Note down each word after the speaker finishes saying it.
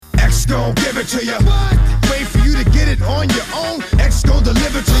gon' give it to you. Wait for you to get it on your own. X gon'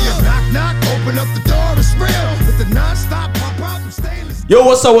 deliver to you. Knock, knock, open up the door, it's real. With the non-stop pop out and stainless. Yo,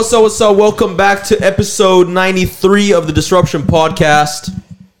 what's up? Welcome back to episode 93 of the Disruption Podcast.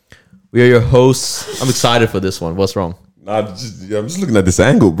 We are your hosts. I'm excited for this one. What's wrong? I'm just looking at this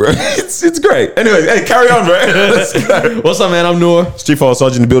angle, bro. It's great. Anyway, hey, carry on, bro. Let's go. What's up, man? I'm Noor. Chief Fire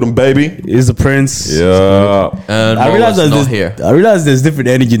Sergeant in the building, baby. He's the Prince. Yeah. And I realized there's different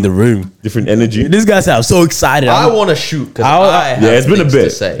energy in the room. Different energy. These guys are so excited. I want to shoot because I have it's been a things bit. to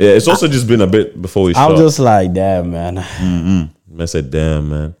say. Yeah, it's also just been a bit before we start. I'm just like, damn, man. I said, damn,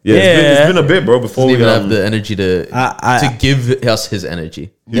 man. Yeah, it's been a bit, bro, before He we doesn't even have the energy to give us his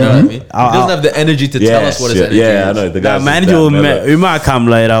energy. You know what I mean? He doesn't have the energy to tell us what his energy is. Yeah, I know. The guys we might come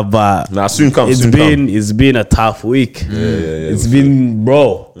later, but soon come. It's been a tough week. Yeah. It's been,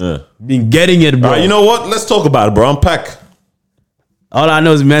 bro. Yeah. Been getting it, bro. All right, you know what? Let's talk about it, bro. Unpack. All I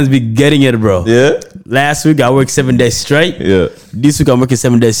know is man's been getting it, bro. Yeah. Last week I worked 7 days straight. Yeah. This week I'm working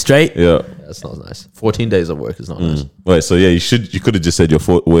 7 days straight. Yeah. That's not nice. 14 days of work is not nice. Wait, so yeah, you could have just said you're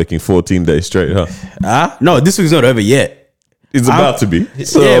working 14 days straight, huh? No, this week's not over yet. It's about to be.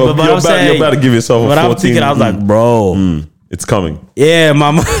 So yeah, but I'm saying, you're about to give yourself a 14. But I'm thinking, I was like, bro. It's coming. Yeah,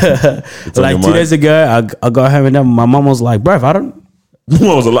 mama. Like 2 days ago, I got home and then my mom was like, bro, if I don't.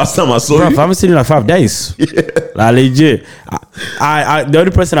 When was the last time I saw Bro, you? if I haven't seen you in like 5 days. Yeah. Like legit. I the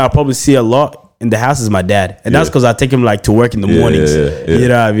only person I'll probably see a lot in the house is my dad. And that's because I take him like to work in the mornings. Yeah. You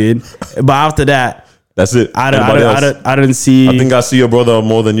know what I mean? But after that, that's it. I don't see. I think I see your brother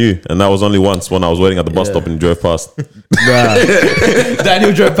more than you, and that was only once when I was waiting at the bus stop and he drove past.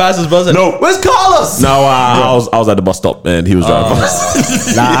 Daniel drove past his bus. No, where's Carlos? No, I was at the bus stop and he was driving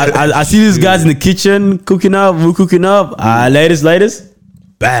past. I see these guys in the kitchen cooking up. We're cooking up. Latest,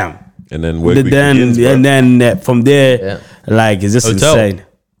 bam. And then begins, and then from there, like, is this insane?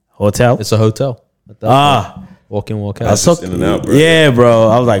 Hotel? It's a hotel. Walk in, walk out. In and out, bro. Yeah, bro.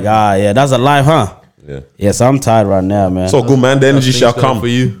 I was like, that's a life, huh? Yeah. Yes, I'm tired right now, man. So good, man. The energy shall come for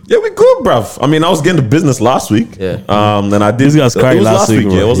you. Yeah, we good, bruv. I mean, I was getting to business last week. Yeah. And I did. These guys cried last week,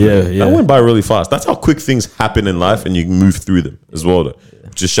 bro. Yeah, wasn't it? Yeah. That went by really fast. That's how quick things happen in life, and you move through them as well. Though.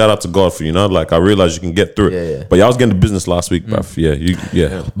 Just shout out to God for like I realized you can get through it. Yeah. But I was getting to business last week, bruv. Yeah.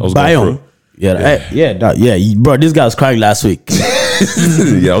 I was going through. Bro, this guy was crying last week.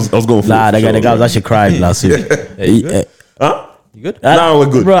 I was going for the guy was actually crying last week. Huh? You good? No, we're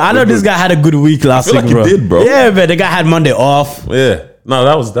good. Bro, I know this guy had a good week last week, like bro. he did, bro. Yeah, man, the guy had Monday off. Yeah. No,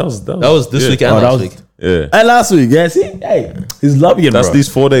 that was this week and last week. Yeah. And last week, yeah, see? Hey, he's loving it, That's bro. these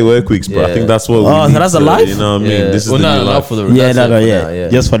 4-day work weeks, bro. I think that's what we need. So that's a life? You know what I mean? This is the new life. For the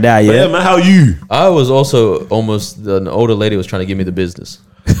Just for that, Yeah, man, how you? I was also almost, an older lady was trying to give me the business.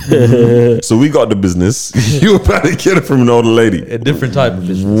 So we got the business. You were about to get it from an older lady. A different type of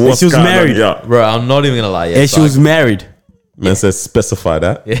business. She was married. Bro, I'm not even going to lie. And she was married. Man says specify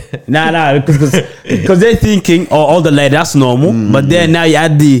that. Yeah. Nah, because they're thinking, older lady, that's normal. But then now you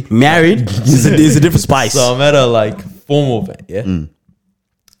add the married, it's a different spice. So I'm at a like formal event, yeah?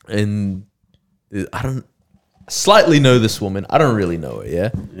 And I don't slightly know this woman. I don't really know her, yeah?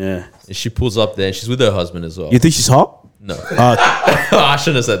 Yeah. And she pulls up there and she's with her husband as well. You think she's hot? No. I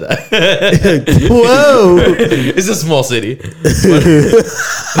shouldn't have said that. Whoa. It's a small city.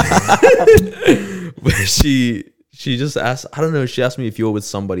 But she just asked, I don't know, she asked me if you were with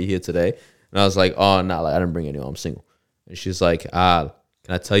somebody here today. And I was like, oh, no, like, I didn't bring anyone. I'm single. And she's like, can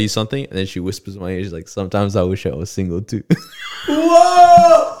I tell you something? And then she whispers in my ear, she's like, sometimes I wish I was single too.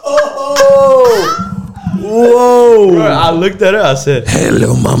 Whoa. Bro, I looked at her, I said, Hey,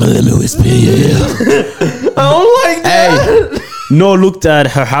 little mama, let me whisper in your ear. I don't like that. Hey, no, looked at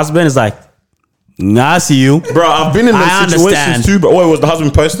her husband, is like, nah, I see you. Bro, I've been in those situations too, bro. Wait, was the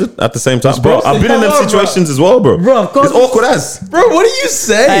husband posted at the same time? Bro, I've been in them situations as well, bro. Bro, of course. It's awkward as. Bro, what do you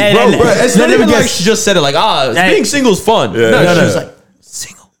say? Hey, bro, bro, it's not even like she just said it like, being single's fun. Yeah. No, No, she was no. like,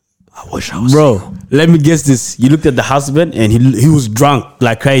 single. I wish I was Bro, single. let me guess this. You looked at the husband and he was drunk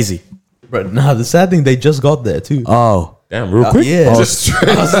like crazy. Bro, nah, the sad thing, they just got there too. Oh. Damn, real quick. Yeah. Just straight.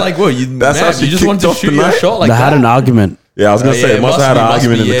 I was like, what, you That's how she you just kicked want to off shoot the your night? shot like They that? had an argument. Yeah, I was going to say, it must have had an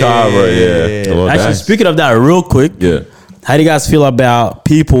argument in the car, bro. Yeah. Well, Actually, damn. speaking of that real quick, Yeah. how do you guys feel about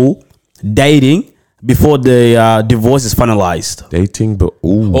people dating before the divorce is finalized? Dating, but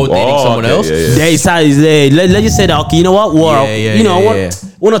ooh. Oh, dating someone else? Let's just say that, okay, you know what?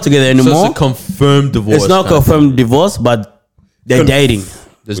 We're not together So anymore. it's a confirmed divorce. It's not confirmed divorce, but they're dating.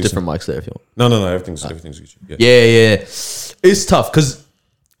 There's different mics there if you want. No. Everything's good. Yeah. It's tough because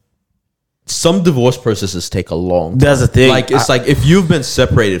some divorce processes take a long time. That's the thing. Like, it's like if you've been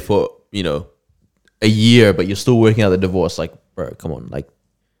separated for, a year, but you're still working out the divorce, like, bro, come on. Like,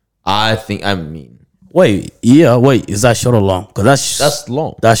 I think. I mean, Wait, is that short or long? Because that's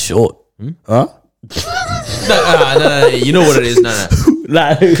long. That's short. Huh? No. You know what it is.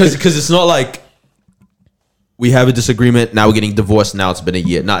 No. Because it's not like we have a disagreement. Now we're getting divorced. Now it's been a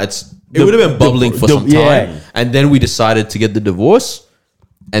year. No, it would have been bubbling for some time, and then we decided to get the divorce,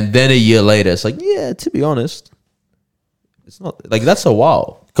 and then a year later, it's like, yeah. To be honest, it's not like that's a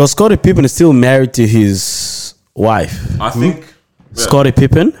while. Because Scottie Pippen is still married to his wife. I think Scottie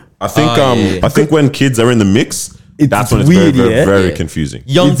Pippen. I think yeah. I think when kids are in the mix, that's when it's weird, very, very Yeah. confusing.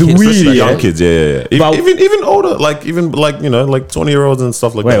 Young It's kids, weird, especially. Young kids, yeah. But- Even older, like 20-year-olds and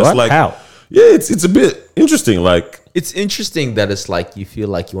stuff like Wait, that. what? It's like, How? yeah, it's a bit interesting. Like, It's interesting that it's like you feel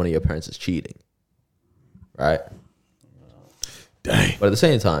like one of your parents is cheating, right? dang, But at the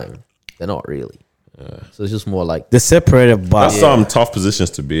same time, they're not really. So it's just more like They're separated by. that's some tough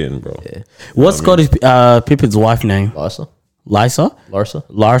positions to be in, bro. What's Scottie Pippen's wife name? Larsa.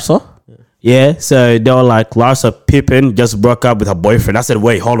 Larsa? Yeah, so they were like, Larsa Pippen just broke up with her boyfriend. I said,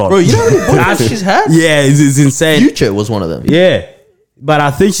 wait, hold on. Bro, you know how many boyfriends she's had? Yeah, it's insane. Future was one of them. Yeah. But I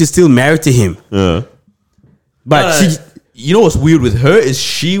think she's still married to him. Yeah. But she. You know what's weird with her is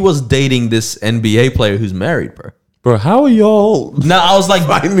she was dating this NBA player who's married, bro. Bro, how are y'all Now I was like,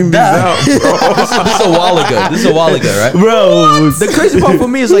 finding this "Nah." out, bro? This is a while ago. This is a while ago, right? Bro. The crazy part for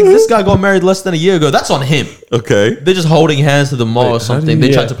me is like this guy got married less than a year ago. That's on him. Okay, They're just holding hands to the mall or how do something. you- They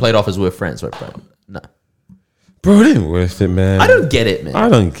yeah. tried to play it off as we're friends, right, bro? No, bro, it ain't worth it, man. I don't get it, man. I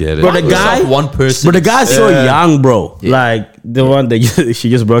don't get it. But the It's guy- like one person. But the guy's so Yeah. young, bro. Like the one that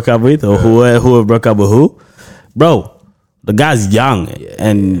she just broke up with, or who broke up with who, bro. The guy's young,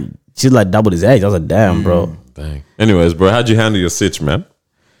 and she's like double his age. I was like, damn, bro. Dang. Anyways, bro, how'd you handle your sitch, man?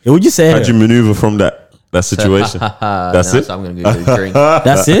 Yeah, would you say? How'd you maneuver from that situation? That's it. So I'm gonna go get a drink.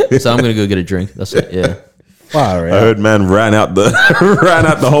 That's it. So I'm gonna go get a drink. That's it. Yeah. Wow, I heard man ran out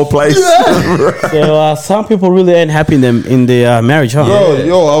the whole place. So some people really ain't happy in the marriage, huh?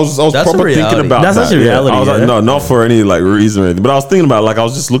 Yo, I was That's proper a thinking reality. about That's that. actually reality, I was like, yeah. no, not for any like reason or anything, but I was thinking about like I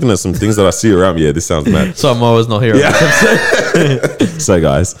was just looking at some things that I see around. Yeah, this sounds mad. So I'm always not here. Yeah. So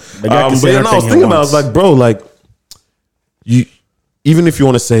guys, guy can but say yeah, no, I was everything he thinking about. I was wants. like, bro, like you, even if you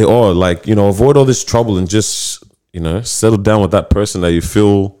want to say, oh, like avoid all this trouble and just settle down with that person that you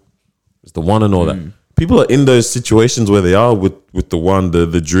feel is the one and all that. People are in those situations where they are with the one,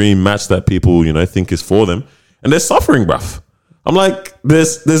 the dream match that people think is for them, and they're suffering, bruv. I'm like,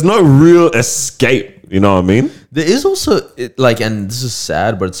 there's no real escape. You know what I mean? There is also and this is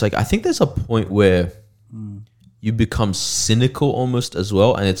sad, but it's like I think there's a point where you become cynical almost as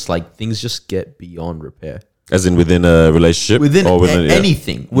well, and it's like things just get beyond repair. As in within a relationship, Within yeah.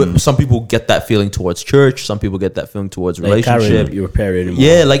 anything, some people get that feeling towards church. Some people get that feeling towards relationship. You repair it anymore.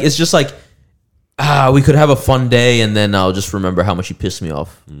 Yeah, like it's just like we could have a fun day, and then I'll just remember how much he pissed me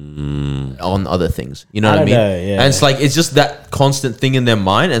off on other things. You know what I mean? Yeah. And it's like it's just that constant thing in their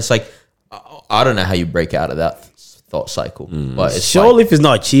mind. And it's like I don't know how you break out of that thought cycle, but it's Surely, if it's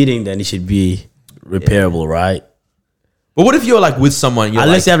not cheating, then it should be repairable, right? But what if you're like with someone? You're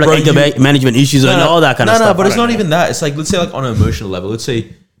Unless you have bro, like anger management issues and all that kind of stuff. No, but it's I don't not know. even that. It's like, let's say like on an emotional level, let's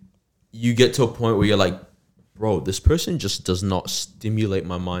say you get to a point where you're like, bro, this person just does not stimulate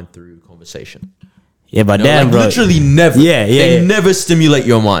my mind through conversation. Yeah, but You know, damn, like bro. literally never. Yeah, They never stimulate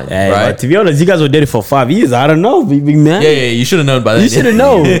your mind, Hey, right? but to be honest, you guys were dating for 5 years. I don't know, big man. Yeah, you should have known by then. You should have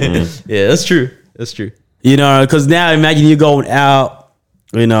known. Yeah, that's true. That's true. You know, because now imagine you going out,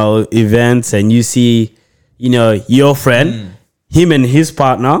 events, and you see, your friend, him and his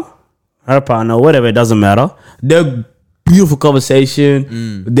partner, her partner, whatever, it doesn't matter. They're beautiful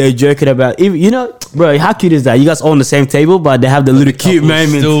conversation. They're joking about, bro, how cute is that? You guys all on the same table, but they have the little cute Couples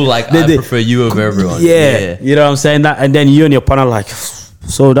moments. Still like I prefer you over everyone. Yeah, you know what I'm saying? That, and then you and your partner like,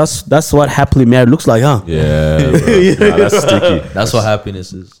 so that's what happily married looks like, huh? Yeah, bro. Nah, that's sticky. That's what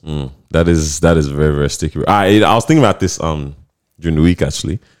happiness is. That is very, very sticky. I was thinking about this during the week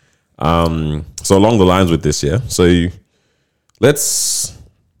actually. So along the lines with this, yeah. So let's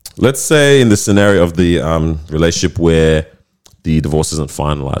say in the scenario of the relationship where the divorce isn't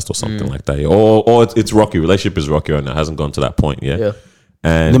finalized or something like that, yeah? or it's rocky. Relationship is rocky and it hasn't gone to that point, yeah. Yeah.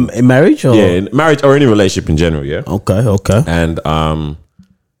 And In marriage or? in marriage or any relationship in general, yeah. Okay. And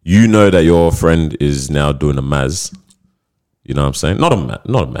you know that your friend is now doing a maz. You know what I'm saying? Not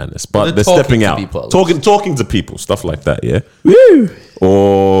a madness, but they're talking stepping to out, people. talking to people, stuff like that. Yeah, Woo!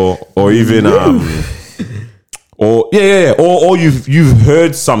 or even or you've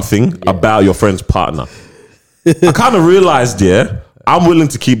heard something about your friend's partner. I kind of realized, I'm willing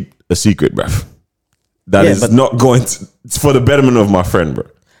to keep a secret, bruv. That Yeah, is but- not going to. It's for the betterment of my friend, bro.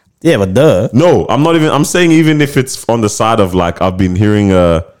 Yeah, but duh. No, I'm not even. I'm saying even if it's on the side of like I've been hearing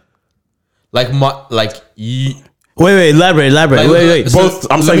you. Wait, elaborate. Like, wait. so Both.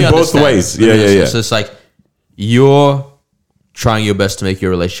 I'm let saying me both understand. ways. Let me Yeah. understand. So it's like you're trying your best to make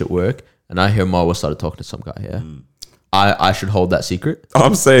your relationship work, and I hear Marwa started talking to some guy. Yeah, I should hold that secret.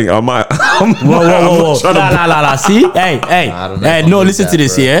 I'm saying I might. Whoa. Nah. See? Hey. I don't know if No, I'm listen with to that,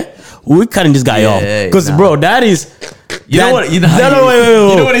 this, bro. yeah? We're cutting this guy off. Because, nah. bro, that is... You know what? You know how No, wait.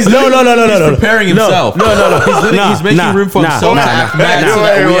 You know what he's doing? No. He's preparing himself. No. He's making room for himself to act mad so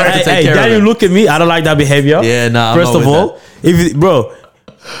that we have to take care of Daniel, him. look at me. I don't like that behavior. Yeah, nah, I'm First not of with all, bro,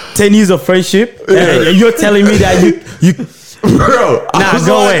 10 years of friendship, and you're telling me that you Bro, Nah,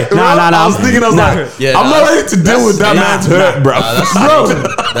 go away. Nah. I was thinking, I'm not ready to deal with that man's hurt, bro.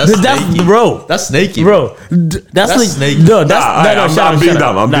 That's snaky. bro. That's snaky, Bro, that's like snake. no, that's I'm being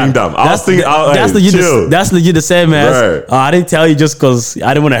dumb. I'm being dumb. I was thinking, chill. That's legit the same as Right. I didn't tell you just because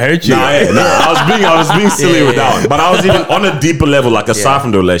I didn't want to hurt you. I was being silly with that one. But I was even on a deeper level, like aside Yeah.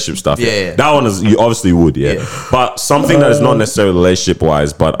 from the relationship stuff. Yeah. That one is, you obviously would, Yeah. But something that is not necessarily relationship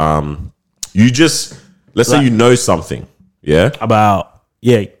wise, but you just, let's say you know something,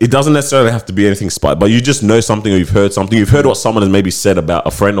 it doesn't necessarily have to be anything spot, but you just know something, or you've heard something, you've heard what someone has maybe said about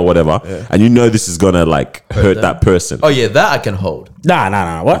a friend or whatever, and you know this is gonna like hurt that person. Oh yeah, that I can hold.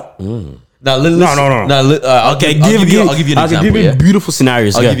 Nah. What? Now, No. I'll give you an example. Give me beautiful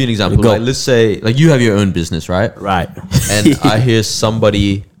scenarios. I'll give you an example. Go. Like, let's say, like, you have your own business, right? Right. And I hear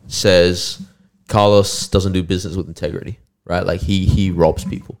somebody says Carlos doesn't do business with integrity, right? Like he robs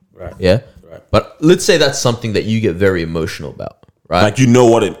people, Right. Yeah. Right. But let's say that's something that you get very emotional about, right? Like you know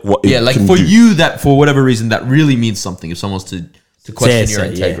what it like can for do. you, that for whatever reason that really means something. If someone's to question your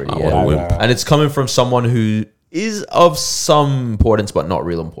integrity, What a wimp. and it's coming from someone who is of some importance but not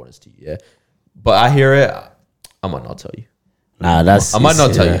real importance to you, yeah. But I hear it, I might not tell you. Nah, that's. I might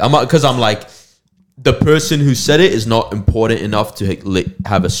not tell you. I might, because I'm like, the person who said it is not important enough to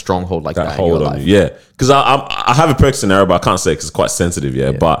have a stronghold like that in your hold on life. you. Yeah, because I have a perfect scenario, but I can't say because it's quite sensitive.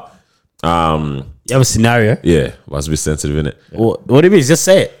 Yeah, but You have a scenario. yeah, well, it's a bit sensitive in it. What do you mean? Just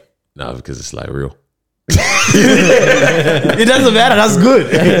say it. No, because it's like real. It doesn't matter. That's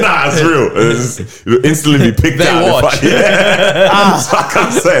good. Nah, it's real. It'll instantly be picked They out. watch. So I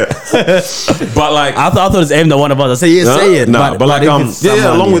can't say it. But like, I thought it was aimed at one of us. I said, say it. Nah, but like, if it's yeah,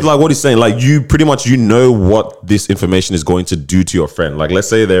 someone, along with like what he's saying, like you pretty much you know what this information is going to do to your friend. Like, let's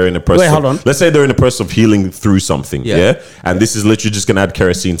say they're in a process. Wait, hold on. Let's say they're in a process of healing through something. Yeah. Yeah, and this is literally just gonna add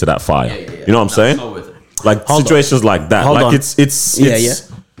kerosene to that fire. You know what I'm saying? not worth it. Like Hold situations like that. Hold like on. it's Yeah.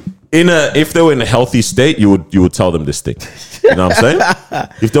 if they were in a healthy state, you would tell them this thing. You know what I'm saying?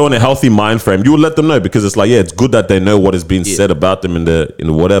 If they're in a healthy mind frame, you would let them know, because it's like, yeah, it's good that they know what is being said about them in the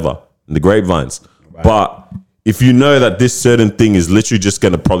whatever, in the grapevines. Right. But if you know that this certain thing is literally just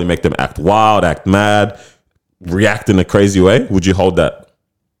gonna probably make them act wild, act mad, react in a crazy way, would you hold that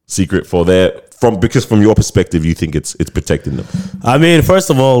secret because from your perspective you think it's protecting them? I mean, first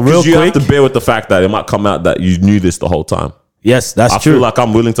of all, real You quick. have to bear with the fact that it might come out that you knew this the whole time. Yes, that's I true. feel like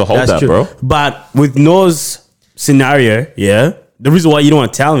I'm willing to hold That's that, true. bro. But with Noah's scenario, yeah, the reason why you don't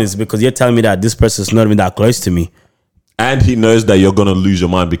want to tell me is because you're telling me that this person is not even that close to me. And he knows that you're gonna lose your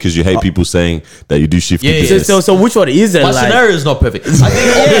mind because you hate people saying that you do shifty Yeah, yeah. business. So which one is it? My Like, scenario is not perfect. I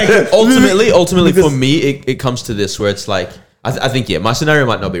think ultimately for me, it comes to this where it's like, I think, yeah, my scenario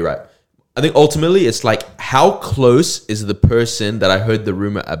might not be right. I think ultimately it's like, how close is the person that I heard the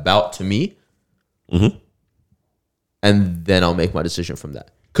rumor about to me? Mm-hmm. And then I'll make my decision from that.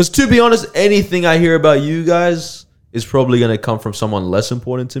 Because to be honest, anything I hear about you guys is probably going to come from someone less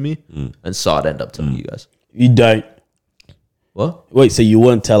important to me. And so I'd end up telling you guys. you don't. What? Wait, so you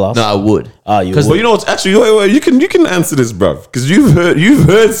wouldn't tell us? No, I would. Oh, you Well, would. you know what's actually wait, you can answer this, bro, because you've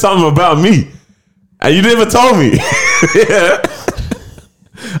heard something about me, and you never told me. Yeah,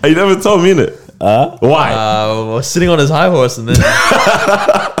 and you never told me, innit? Why? Well, sitting on his high horse and then...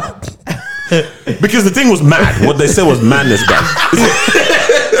 Because the thing was mad. What they said was madness, bro.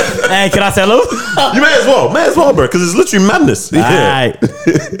 Hey, can I tell him? You may as well, bro, because it's literally madness. Yeah.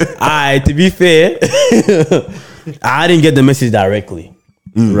 Alright, to be fair, I didn't get the message directly.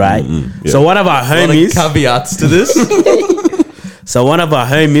 Right? yeah. So one of our A lot of homies, caveats to this. someone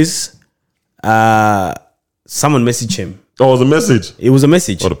messaged him. Oh, it was a message. It was a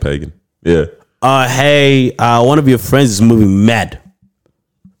message. What a pagan. Yeah. Hey, one of your friends is moving mad.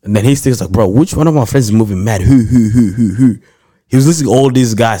 And then he thinks like, bro, which one of my friends is moving mad? Who? He was listening to all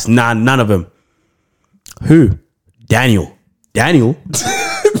these guys. None of them. Who? Daniel.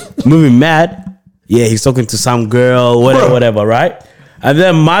 Moving mad? Yeah, he's talking to some girl, whatever, right? And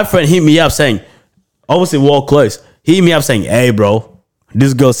then my friend hit me up saying, obviously we're all close. He hit me up saying, hey, bro,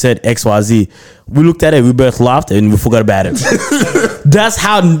 this girl said XYZ. We looked at it, we both laughed, and we forgot about it. That's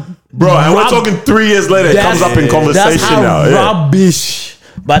how, Bro, and we're talking 3 years later. It comes up in conversation that's how now. Yeah. rubbish.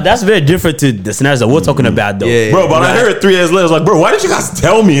 But that's very different to the scenarios that we're talking about, though. Yeah. Bro, but I heard it 3 years later. I was like, bro, why didn't you guys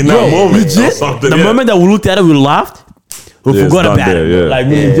tell me in that moment? Or Legit, something? the Yeah. moment that we looked at it, we laughed. We Yeah, it's forgot done about there, it. yeah. Like,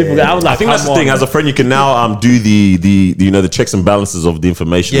 I was like, I think that's the come thing. on. As a friend, you can now do the checks and balances of the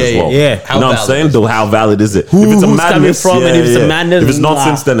information Yeah, as well. yeah. You know what I'm How saying? Though, how valid is it? Who's if it's a coming madness, from and if it's a madness, if it's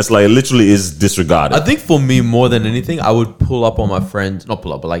nonsense, nah. then it's like it literally is disregarded. I think for me, more than anything, I would pull up on my friends, not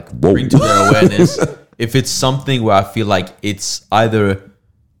pull up, but like Whoa. bring to their awareness if it's something where I feel like it's either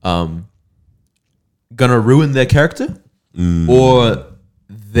gonna ruin their character or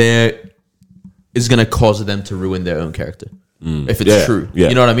is gonna cause them to ruin their own character. If it's Yeah, true, yeah.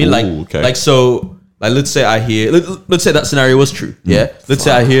 you know what I mean? Ooh, Like, okay. like so, like let's say I hear, let's say that scenario was true. Yeah, let's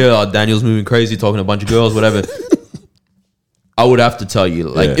say I hear Daniel's moving crazy, talking to a bunch of girls, whatever. I would have to tell you,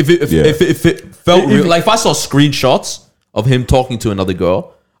 like, Yeah. if it felt real, like if I saw screenshots of him talking to another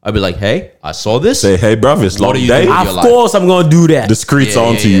girl, I'd be like, hey, I saw this. Say, hey, bruv, it's What long are you day. doing? Of your life. course, I'm gonna do that. The streets Yeah,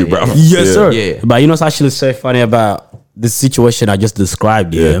 on yeah, to yeah, you, yeah. bruv. Yes, Yeah. sir. Yeah. But you know what's actually so funny about the situation I just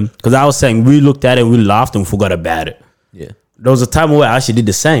described here? Because I was saying we looked at it, we laughed, and we forgot about it. Yeah. There was a time where I actually did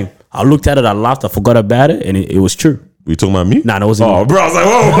the same. I looked at it, I laughed, I forgot about it, and it was true. We talking about me? Nah, that wasn't Oh, me. bro, I was like,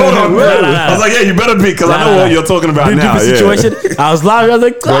 whoa, hold on, bro. Nah. I was like, yeah, you better be, because I know Nah. what you're talking about now. Different Yeah. situation. I was laughing. I was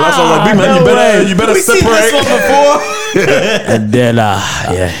like, Bro, that's what I was like, big man, you better separate. and then,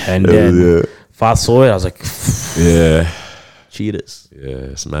 Yeah. fast forward, I was like, Yeah. Cheaters.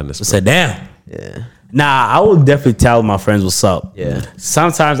 Yeah, it's madness. I said, damn. Yeah. Nah, I would definitely tell my friends what's up. Yeah.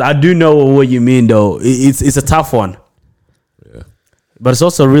 Sometimes I do know what you mean, though. It's a tough one. Yeah. But it's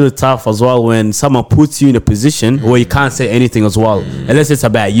also really tough as well when someone puts you in a position where you can't say anything as well. Unless it's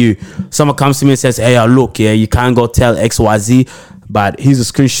about you. Someone comes to me and says, hey, look, yeah, you can't go tell XYZ, but here's a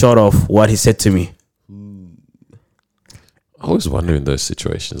screenshot of what he said to me. I always wonder in those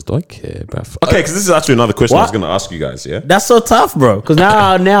situations, do I care? Okay, because this is actually another question I was What? going to ask you guys, yeah? That's so tough, bro. Because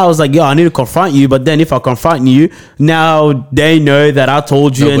now I was like, yo, I need to confront you. But then if I confront you, now they know that I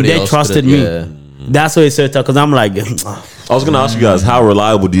told you Nobody and they else trusted could me. have- yeah. That's why it's so tough. Because I'm like, I was going to ask you guys, how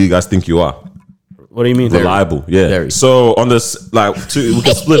reliable do you guys think you are? what do you mean? Reliable, yeah. Very. So on this, like, we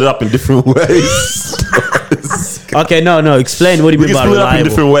can split it up in different ways. Okay, no. Explain what do you We mean can by split it up in reliable?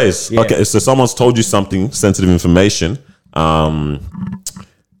 different ways. Yeah. Okay, so someone's told you something, sensitive information, and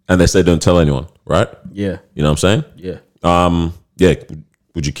they say don't tell anyone, right? Yeah. You know what I'm saying? Yeah. Yeah.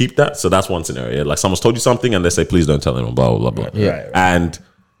 Would you keep that? So that's one scenario. Yeah? Like someone's told you something and they say, please don't tell anyone, blah, blah, blah. Yeah. Right. And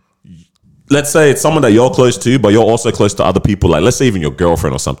let's say it's someone that you're close to, but you're also close to other people. Like let's say even your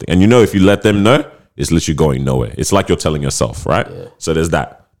girlfriend or something. And you know, if you let them know, it's literally going nowhere. It's like you're telling yourself, right? Yeah. So there's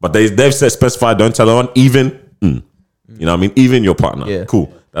that. But they've said specified, don't tell anyone, even, you know what I mean? Even your partner. Yeah.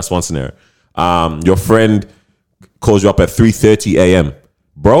 Cool. That's one scenario. Your friend calls you up at 3:30 a.m.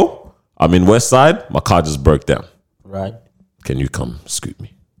 Bro, I'm in West Side. My car just broke down. Right. Can you come scoop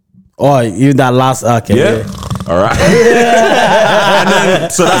me? Oh, even that last. Okay. Yeah. All right. And then,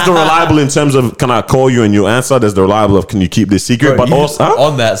 so that's the reliable in terms of can I call you and you answer? There's the reliable of can you keep this secret? Bro, but also,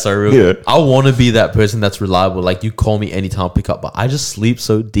 on that, sorry, Yeah. I want to be that person that's reliable. Like you call me anytime, I'll pick up. But I just sleep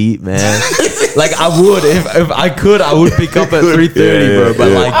so deep, man. Like I would if I could, I would pick up at 3:30, Yeah, bro.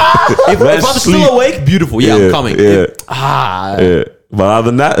 But yeah. like if I'm sleep. still awake, beautiful. Yeah, I'm coming. Yeah. Yeah. But other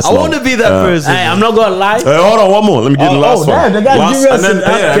than that, it's I not. want to be that person. Hey, I'm not gonna lie. Hold on, one more. Let me get the last one. damn, they got Last, serious. and then,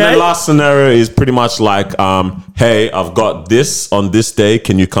 and then Okay. last scenario is pretty much like, hey, I've got this on this day.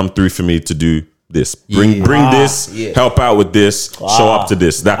 Can you come through for me to do this? Bring this. Yeah. Help out with this. Show up to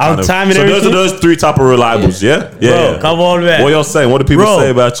this. That I'm kind of. timing So those are everything. those three type of reliables. Yeah. Yeah. Bro, come on, man. What y'all saying? What do people Bro, say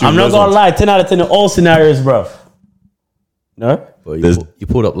about you? I'm in not those gonna ones? lie. 10 out of 10 in all scenarios, bro. No? Bro, There's- you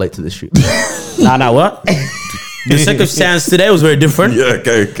pulled up late to this shoot. Nah, what? The circumstance today was very different. Yeah.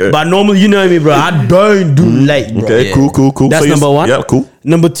 Okay. But normally, you know me, bro. I don't do late, bro. Okay. Yeah. Cool. That's So you- number one. Yeah. Cool.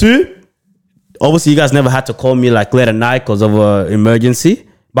 Number two, obviously, you guys never had to call me like late at night because of an emergency.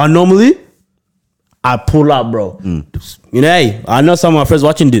 But normally, I pull up, bro. You know, hey, I know some of my friends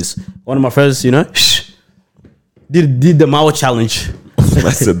watching this. One of my friends, you know, did the Mao challenge. I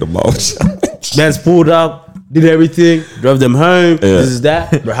said the most. Man's pulled up, did everything, drove them home. Yeah. This is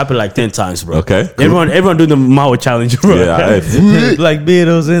that. Bro, happened like 10 times, bro. Okay, cool. Everyone doing the Mao challenge, bro. Yeah. Hey. Like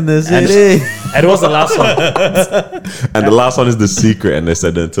Beatles in the city. And what's the last one? And the last one is the secret, and they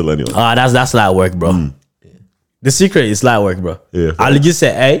said don't tell anyone. That's light work, bro. The secret is light work, bro. Yeah. I legit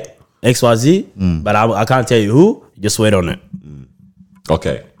say, hey, XYZ, but I can't tell you who. Just wait on it.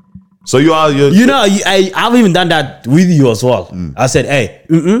 Okay. So you're You know, I've even done that with you as well. I said, hey,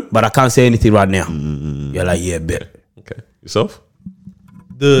 but I can't say anything right now. You're like, yeah, bet. okay. Yourself?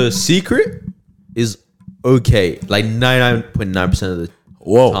 The secret is okay. Like 99.9% of the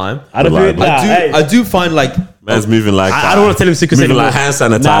Whoa. time. I don't Reliable. I do find like Man's moving like I don't want to tell him secrets moving anymore. like hand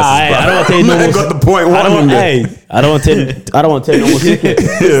sanitizers. Nah, hey, I don't want to tell you no Man more. got the point one in there. I don't want to tell you no more secrets.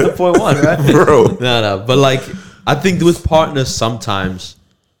 That's the point one, right? Bro. No, but like I think with partners sometimes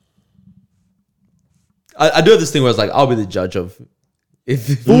I do have this thing where it's like I'll be the judge of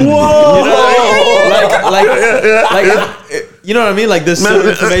if Whoa! you know what I mean? Like you know what I mean? Like there's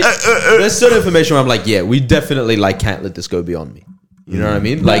certain information where I'm like, yeah, we definitely like can't let this go beyond me. You know what I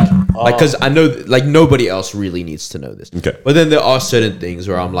mean? Like because I know like nobody else really needs to know this. Okay. But then there are certain things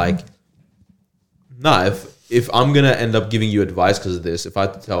where I'm like, nah, if I'm gonna end up giving you advice because of this, if I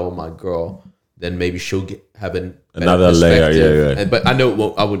tell my girl, then maybe she'll have Another layer, yeah. But I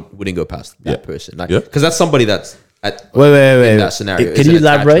know I wouldn't go past that person, like because that's somebody that's at Wait. in that scenario. Can you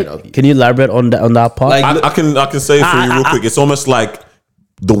elaborate? Can you elaborate on that part? Like, I can say it for you real quick. It's almost like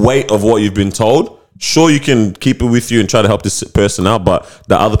the weight of what you've been told. Sure, you can keep it with you and try to help this person out, but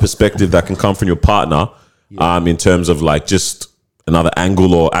the other perspective that can come from your partner, in terms of like just another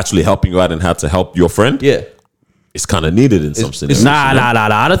angle or actually helping you out and how to help your friend, yeah. it's kind of needed in some scenarios. Nah.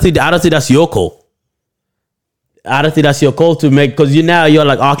 I don't think that's your call. I don't think that's your call to make because you're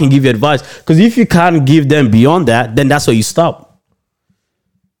like, I can give you advice. Because if you can't give them beyond that, then that's where you stop.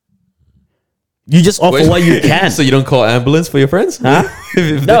 You just offer what you can. So you don't call ambulance for your friends? Huh?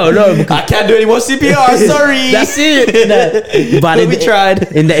 No. I can't do any more CPR. Sorry. That's it. But we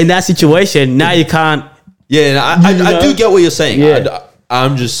tried. In that situation, now you can't. Yeah, I do get what you're saying. Yeah.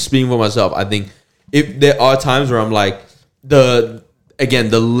 I'm just speaking for myself. I think if there are times where I'm like the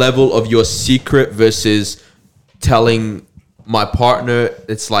level of your secret versus telling my partner,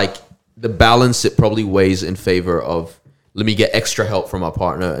 it's like the balance. It probably weighs in favor of let me get extra help from my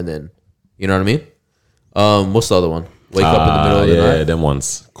partner, and then you know what I mean. What's the other one? Wake up in the middle of the night. Yeah, them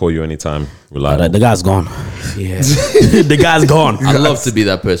ones. Call you anytime. Reliable. The guy's gone. Yeah, The guy's gone. I love to be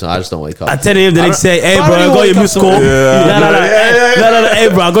that person. I just don't wake up. I tell him the next day, hey I bro, don't I even got your wake missed up call. to- No, hey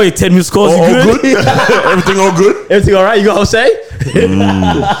bro, I got your 10 missed calls. You good? Everything all good? Everything all right? You got what I'm saying?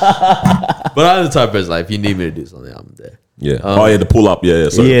 But I'm the type of person like if you need me to do something, I'm there. Yeah. The pull up. Yeah.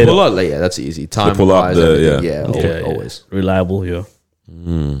 So Yeah. Pull up, like that's easy. Time pull up, wise, the- everything. yeah. Always. Reliable, yeah.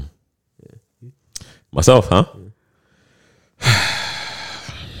 Myself, huh?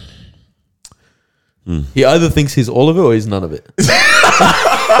 He either thinks he's all of it or he's none of it.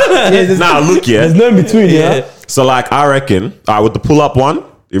 Nah, look, There's no in between, yeah. So like, I reckon, with the pull up one,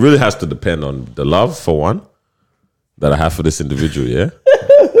 it really has to depend on the love for one that I have for this individual. Yeah.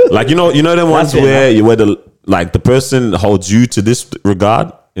 Like you know them ones That's it, where the person holds you to this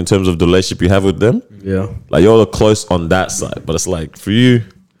regard in terms of the relationship you have with them. Yeah. Like you're close on that side, but it's like for you,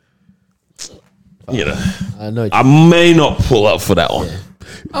 you know, I know. I may not pull up for that one.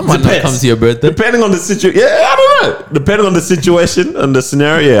 I might not Depends. come to your birthday. Depending on the situation, yeah, I don't know. Depending on the situation and the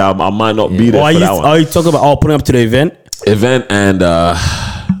scenario, yeah, I might not be there Or for that one. are you talking about putting up to the event? Event and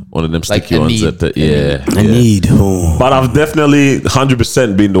one of them Like sticky a ones. need. I need. Oh. But I've definitely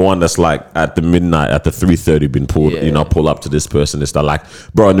 100% been the one that's like at the midnight, at the 3:30, been pulled. Yeah. Pull up to this person. It's that like,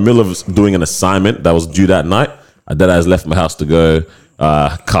 bro, in the middle of doing an assignment that was due that night, I dead ass left my house to go.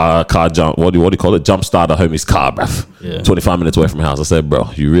 Car jump. What do you call it? Jump start a homie's car, bruv. Yeah. 25 minutes away from my house. I said, bro,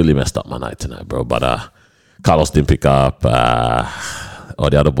 you really messed up my night tonight, bro. But Carlos didn't pick up. All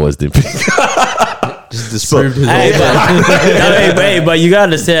the other boys didn't pick up. Just disproved his Hey, old but you gotta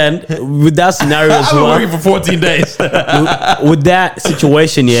understand with that scenario as well. for 14 days. With that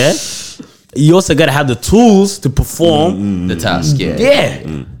situation, yeah, you also gotta have the tools to perform. the task. Yeah.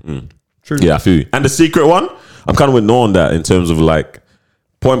 Yeah. True. Yeah, I feel you. And the secret one, I'm kind of with No on that in terms of like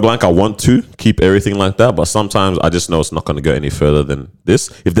point blank. I want to keep everything like that, but sometimes I just know it's not going to go any further than this.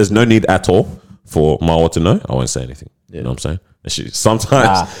 If there's no need at all for Marwa to know, I won't say anything. You know what I'm saying? And she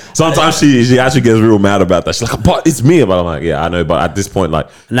sometimes she actually gets real mad about that. She's like, "But it's me." But I'm like, "Yeah, I know." But at this point, like,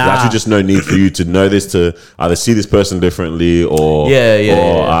 there's actually just no need for you to know this to either see this person differently or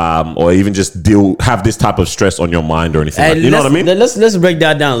or even just have this type of stress on your mind or anything. Hey, Like, you know what I mean? Let's break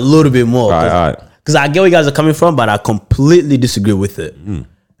that down a little bit more. All right. Because I get where you guys are coming from, but I completely disagree with it.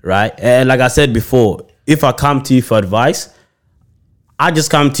 Right? And like I said before, if I come to you for advice, I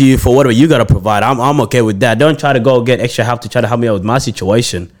just come to you for whatever you gotta provide. I'm okay with that. Don't try to go get extra help to try to help me out with my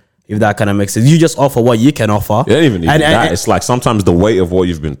situation. If that kind of makes sense, you just offer what you can offer. It ain't even that. It's like sometimes the weight of what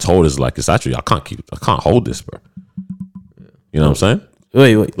you've been told is like, it's actually I can't hold this, bro. You know what I'm saying?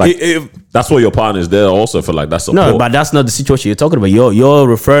 Wait. Like that's what your partner is there also for, like that support. No, but that's not the situation you're talking about. You're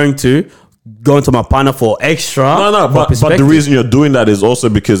referring to going to my partner for extra. No, but the reason you're doing that is also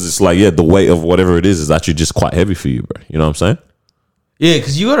because it's like, the weight of whatever it is actually just quite heavy for you, bro. You know what I'm saying? Yeah,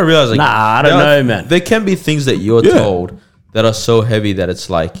 because you got to realize, like, I don't know, man. There can be things that you're told that are so heavy that it's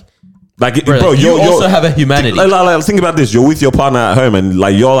like, bro, you also have a humanity. Think about this. You're with your partner at home and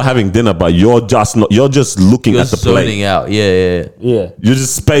like you're having dinner, but you're just looking You're at the zoning plate. out. Yeah. Yeah. You're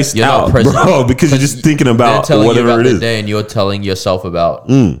just spaced You're not out, present. bro, because you're just thinking They're about telling you whatever about it the is. day, and you're telling yourself about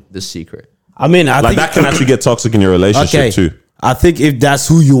the secret. I mean, I Like think that can actually get toxic in your relationship too. I think if that's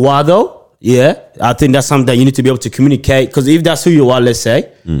who you are, though, yeah, I think that's something that you need to be able to communicate. Because if that's who you are, let's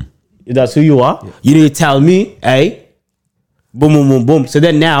say, if that's who you are, you need to tell me, hey, boom, boom, boom, boom. So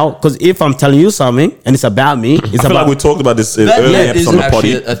then now, because if I'm telling you something and it's about me, it's I feel about like we talked about this in That earlier is episode of the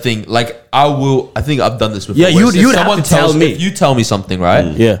actually potty. a thing. Like I think I've done this before. Yeah, where you'd if have someone to tell tells- me. If you tell me something, right?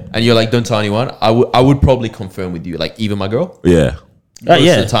 Yeah. And you're like, don't tell anyone. I would probably confirm with you. Like even my girl. Yeah. Most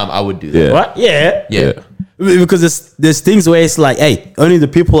yeah. of the time, I would do that. Yeah. What? Yeah. Yeah. Because there's things where it's like, hey, only the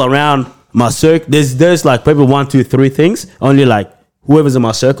people around my circle. There's like probably 1, 2, 3 things. Only like whoever's in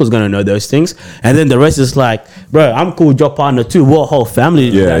my circle is gonna know those things, and then the rest is like, bro, I'm cool with your partner too. We're a whole family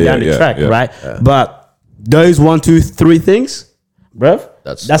down the track, right? But those 1, 2, 3 things, bro,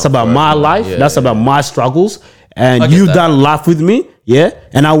 That's that's not about for my everyone. life. Yeah, That's yeah. about my struggles, and I get you've that. done life with me, yeah.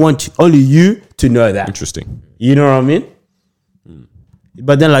 And I want only you to know that. Interesting. You know what I mean?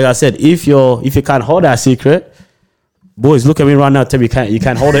 But then, like I said, if you can't hold that secret, boys, look at me right now. Tell me you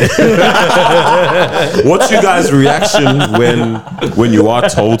can't hold it. What's your guys' reaction when you are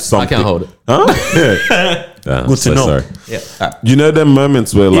told I something? can't hold it. Huh? Yeah, Good to know. Sorry. Yeah. You know them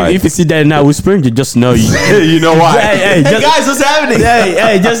moments where like if you see that now whispering, you just know you. you know why? hey, just, Guys, what's happening?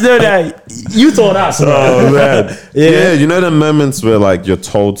 hey, just know that you told us. Oh man. Yeah. Yeah, you know the moments where like you're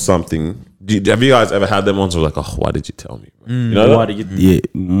told something. Have you guys ever had them ones where like, oh, why did you tell me? You know that? Why did you? Yeah.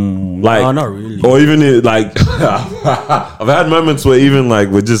 Like, No, not really. Or even like, I've had moments where even like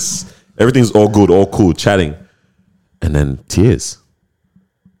we're just everything's all good, all cool, chatting, and then tears.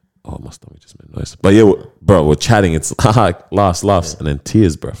 Oh, my stomach just made noise. But yeah, bro, we're chatting. It's laughs, and then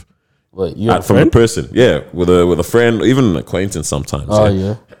tears, bro. What, you From a person, yeah, with a friend, even an acquaintance sometimes. Oh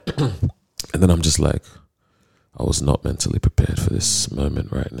yeah. And then I'm just like, I was not mentally prepared for this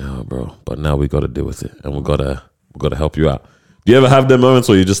moment right now, bro. But now we got to deal with it, and we gotta help you out. Do you ever have them moments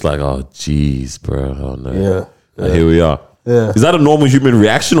where you're just like, oh, jeez, bro, oh no, Yeah. Here we are. Yeah. Is that a normal human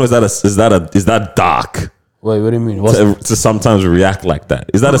reaction, or is that dark Wait, what do you mean? What's to sometimes react like that?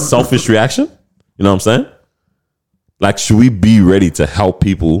 Is that a selfish reaction? You know what I'm saying? Like, should we be ready to help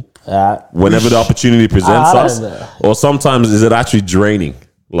people whenever the opportunity presents I don't us, know. or sometimes is it actually draining?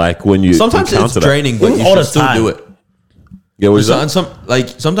 Like when you Sometimes encounter it's that? draining, but you All should the still time. do it. Yeah, what is And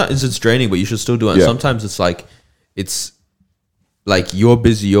that? sometimes it's draining, but you should still do it. And Yeah. sometimes it's like you're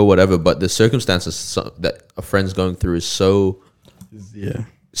busy or whatever, but the circumstances that a friend's going through is so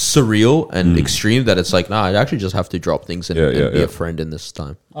surreal and extreme that it's like, nah, I actually just have to drop things and, and be a friend in this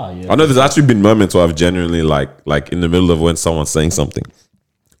time. Oh yeah. I know there's actually been moments where I've genuinely like in the middle of when someone's saying something,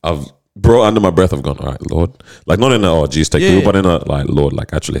 I've under my breath I've gone, all right, Lord, like not in a oh geez take you, but in a like Lord,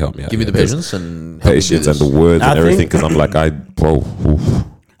 like actually help me out. Give me here. the There's patience and help me do patience and this. the words I and everything think- because I'm like oof.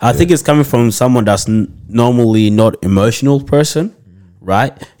 I think it's coming from someone that's normally not emotional person,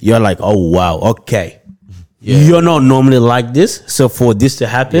 right? You're like, oh wow, okay. You're not normally like this, so for this to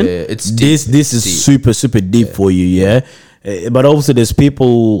happen, it's this deep. this is Deep. super deep for you, yeah. But also, there's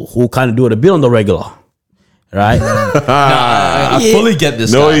people who kind of do it a bit on the regular, right? I fully get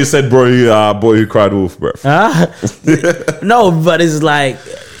this. No, guy. you said boy who cried wolf, bro. No, but it's like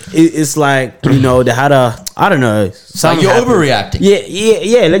it's like they had I don't know. Like you're overreacting.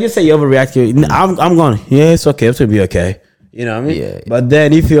 Yeah. Let's just say you're overreacting. I'm going. Yeah, it's okay. It's gonna be okay. You know what I mean? Yeah. But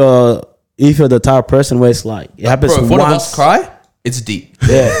then if you're the type of person where it's like it happens Bro, if once, one of us cry, it's deep.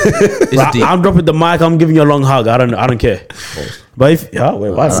 yeah, It's deep. I'm dropping the mic. I'm giving you a long hug. I don't care. But if wait,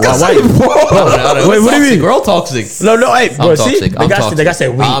 why? I don't know. Wait, what do you mean? We're all toxic. No, hey, bro. See, toxic. the I'm guy toxic. said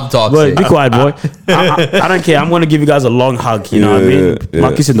we. I'm toxic. Boy, be quiet, boy. I don't care. I'm gonna give you guys a long hug. You know what I mean?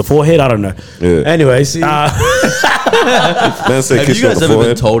 My kiss in the forehead. I don't know. Yeah. Anyways, Man said Have kiss you you on guys the ever been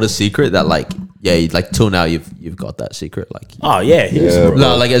forehead. told a secret that like till now you've got that secret like oh yeah, Yeah,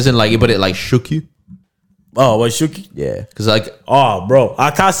 no like as in like but it like shook you? Oh, what shook you? Yeah, because like Oh, bro,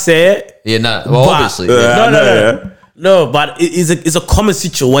 I can't say it. yeah, nah, well But- obviously Yeah. No. No, but it's a common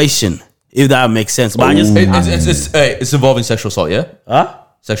situation, if that makes sense. But I just It's involving sexual assault, yeah?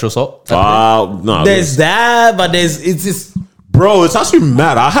 Sexual assault? No, there's that, but it's bro, it's actually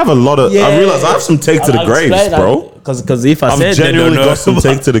mad. I have a lot of. I realize I have some take to the graves, bro. Because if I I've said genuinely they don't know. got some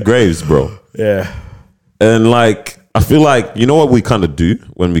take to the graves, bro. Yeah. And like, I feel like you know what we kind of do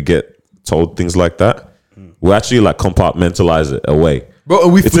when we get told things like that. We actually like compartmentalize it away. Bro,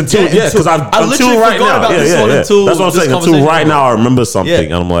 we It's until because I literally right forgot now, about this one until that's what I'm this saying. Until conversation. right now, I remember something, Yeah.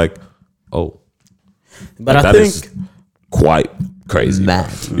 and I'm like, oh, But Like, I that think is quite crazy.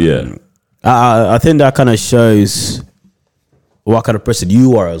 Mad. Yeah. I think that kind of shows what kind of person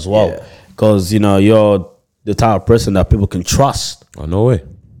you are as well. Because, you're the type of person that people can trust. Oh, no way.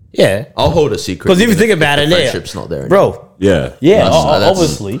 Yeah. I'll hold a secret. Because if you even think about the it, friendship's not there anymore. bro. Yeah. Yeah, That's-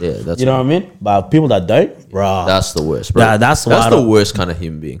 obviously. yeah, that's you know what I mean? But people that don't, bro. That's the worst, bro. That's why I the don't- worst kind of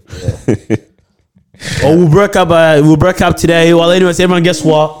human being. Oh, we'll break up today. Well, anyways, everyone, guess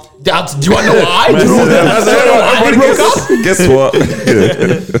what? Do you want to know why? Guess what?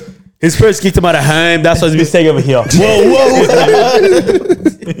 His parents kicked him out of home. That's what's mistake over here. Whoa.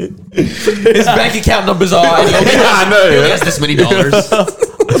 His bank account numbers are. I know, He yeah. has this many dollars.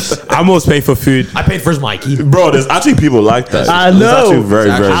 I almost paid for food. I paid for his Mikey. Bro, there's actually people like that. I It's know. actually very,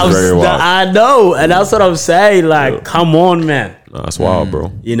 very, very wild. I know. And that's what I'm saying. Like, come on, man. Nah, that's wild, bro.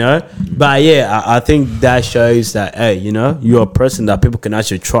 But yeah, I think that shows that, hey, you're a person that people can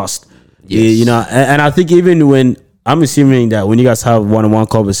actually trust. Yes. And I think even when, I'm assuming that when you guys have one-on-one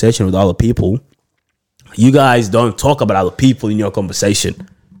conversation with other people, you guys don't talk about other people in your conversation.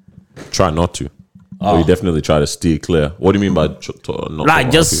 Try not to. Or you definitely try to steer clear. What do you mean by not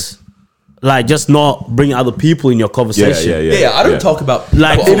Like, just not bring other people in your conversation. Yeah, I don't talk about.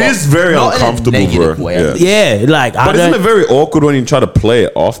 Like, It is very not in a uncomfortable, negative bro. way, Yeah. at least. Yeah, like, But isn't it very awkward when you try to play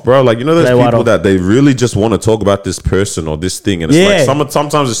it off, bro? Like, there's Play what people off? that they really just want to talk about this person or this thing. And it's Yeah. like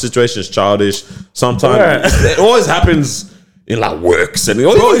sometimes the situation is childish. Sometimes it always happens in like works. And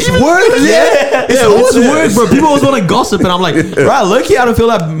Bro, it's work. Yeah, it's always work, bro. People always want to gossip, and I'm like, right, look, I don't feel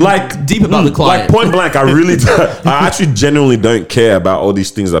that like deep about the client. Like point blank, I actually genuinely don't care about all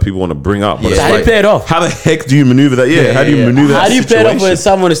these things that people want to bring up. But Yeah. it's How do you like, play it off? how the heck do you maneuver that? Yeah, how do you yeah. maneuver that How do you play it off when situation?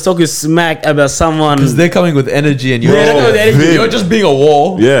 someone is talking smack about someone? Because they're coming with energy, and you're, Yeah, they're coming with energy. you're just being a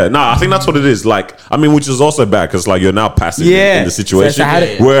wall. Yeah, no, I think that's what it is. Like, which is also bad because like you're now passive in the situation, So how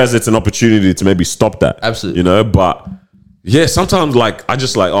do- whereas it's an opportunity to maybe stop that. Absolutely. But yeah, sometimes like I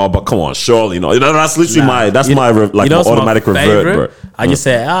just like, oh, but come on, surely, that's literally my my what's my automatic my revert, favorite? bro. I just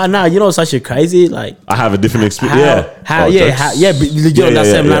say, it's actually crazy. Like, I have a different experience. how, Oh, jokes. but legit on that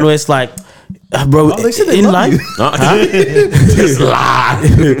same line where it's like, bro, they said they in love life. Just lie.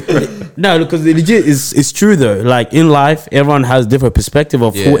 No, because it legit it's true though. Like in life, everyone has different perspective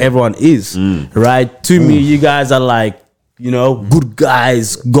of who Yeah. everyone is, right? To me, you guys are like, good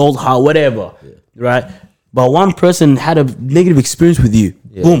guys, gold heart, whatever, right? But one person had a negative experience with you.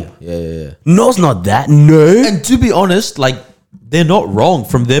 Boom. Yeah. No, it's not that. No, And to be honest, like, they're not wrong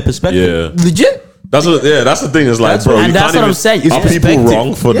from their perspective. Yeah. legit. That's what thing is like, That's bro. what- you and that's can't what even- I'm saying. It's Are people perspective.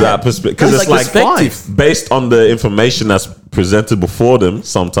 wrong for that perspective? Because That's it's like like perspective. based on the information that's presented before them.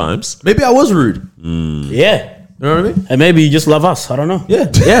 Sometimes, Maybe I was rude. Yeah, You know what I mean? and maybe you just love us. I don't know. Yeah.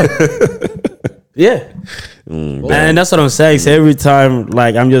 Yeah. And that's what I'm saying. So every time,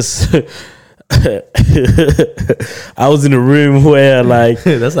 like, I'm just. I was in a room where, like,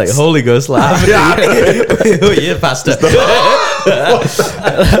 That's like Holy Ghost laugh. yeah, Pastor.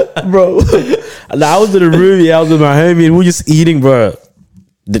 bro, like, I was in a room. I was with my homie, and we were just eating, bro.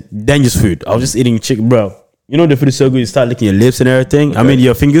 The dangerous food. I was just eating chicken, bro. You know the food is so good. You start licking your lips and everything. I mean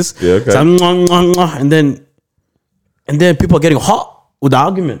your fingers. Yeah, okay. So I'm, and then people are getting hot with the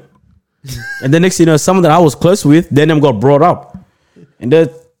argument. And then next thing you know, someone that I was close with, then them got brought up, and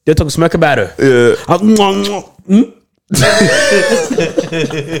they talk smack about her. yeah.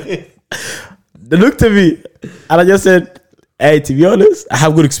 They looked at me, and I just said, "Hey, to be honest, I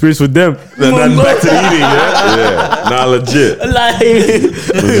have good experience with them." Then back to eating. Yeah. Nah, legit, Like,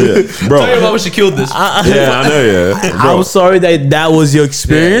 legit, bro. Tell your mama she killed this. Yeah, I know. Yeah, bro. I'm sorry that was your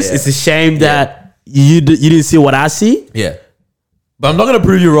experience. Yeah. It's a shame that you didn't see what I see. Yeah. But I'm not going to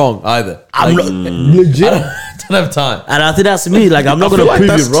prove you wrong either. I'm Like, legit, don't have time. and I think that's me. Like, I'm not I gonna feel like prove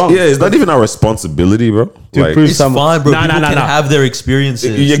that's- you wrong. Yeah, it's not even our responsibility, bro. Like, prove It's some- fine, bro. Nah, People nah, can nah. have their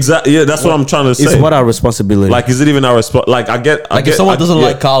experiences. exactly. Yeah, that's what I'm trying to say. It's what our responsibility. Like, is it even our response? Like, I get. Like, if someone doesn't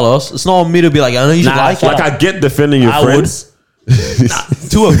like Carlos, it's not on me to be like, I know you should Nah, like shut him. Like, I get defending your I would. friends.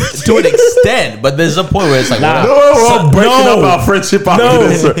 to an extent, but there's a point where it's like, Nah. whatever. No, we're breaking no. up our friendship after No.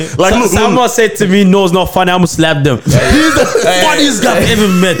 this. Like, look, Someone said to me, "No, it's not funny." I'm gonna slap them. He's the funniest guy I've ever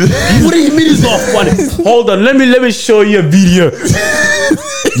met. What do you mean it's not funny? Hold on, let me show you a video.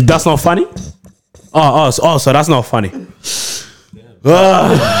 That's not funny. So that's not funny.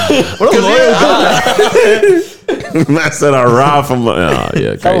 What a loyal guy. man said I robbed from. Yeah,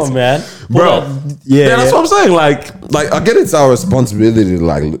 Come crazy. on, man, Bro. Yeah, That's what I'm saying. Like I get it's our responsibility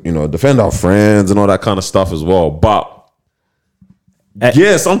to defend our friends and all that kind of stuff as well. But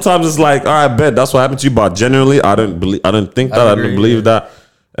yeah, sometimes it's like, all right, bet that's what happened to you. But generally, I don't think that. I agree, don't believe that.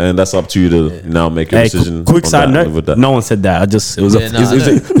 And that's up to you to now make a Hey, decision. quick on side that, note: live with that. no one said that. It was Yeah, no,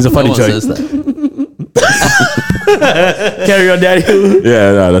 it was a funny no one joke. says that. Carry on, daddy.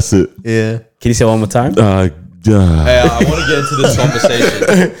 Yeah, nah, that's it. Yeah. Can you say it one more time? Hey, I want to get into this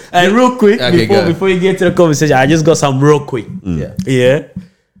conversation. And real quick, Okay, before you get to the conversation, I just got some real quick. Yeah. Yeah.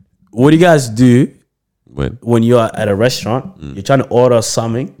 What do you guys do When? you're at a restaurant? You're trying to order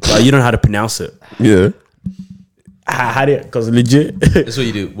something, but you don't know how to pronounce it. Yeah. How do you? Because legit. That's what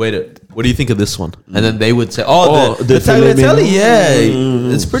you do. Wait, what do you think of this one? And then they would say, the the filet tagliatelle, mignon.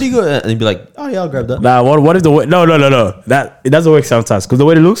 yeah, it's pretty good. And you'd be like, oh yeah, I'll grab that. Nah, what if the way? No. That it doesn't work sometimes because the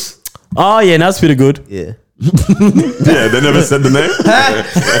way it looks. Oh yeah, that's pretty good. Yeah. Yeah, they never said the name.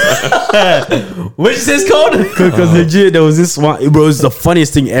 Which is this called? Because legit, there was this one, bro. It's the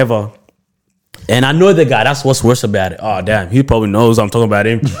funniest thing ever. And I know the guy. That's what's worse about it. Oh damn, he probably knows I'm talking about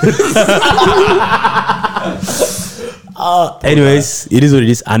him. Anyways, it is what it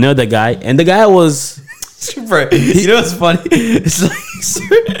is. I know the guy, and the guy was. Bro, you know what's funny? It's like,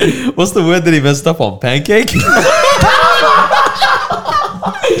 what's the word that he messed up on? Pancake?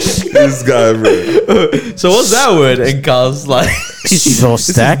 This guy, bro. So what's that word? And Carl's like, Short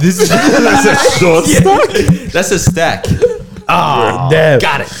stack. this is That's a short stack. that's a stack. Damn.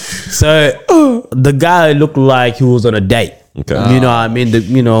 Got it. So the guy looked like he was on a date. Okay. You know what I mean?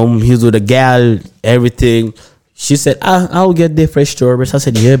 He was with a gal, everything. She said, I'll get the fresh strawberries. I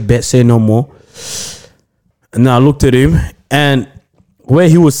said, yeah, bet, say no more. And I looked at him, and where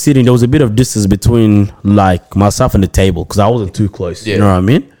he was sitting, there was a bit of distance between like myself and the table because I wasn't too close. Yeah. You know what I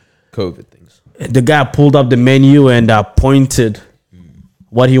mean? COVID things. The guy pulled up the menu and pointed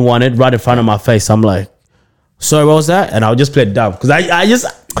what he wanted right in front of my face. I'm like, sorry, what was that? And I'll just play it dumb because I just...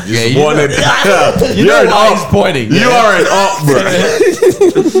 Yeah, you Wanted. you know why he's pointing. You are an op, bro.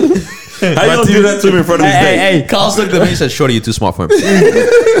 How you gonna do that to me in front of his date? Hey, Carl's looked at me and said, shorty, you're too smart for him.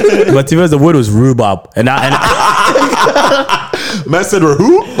 but to be honest, the word was rhubarb. And I Man said,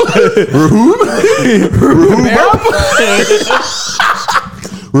 Rahoo?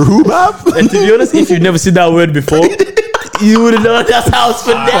 Rahoo? and to be honest, if you've never seen that word before, you wouldn't know that's how it's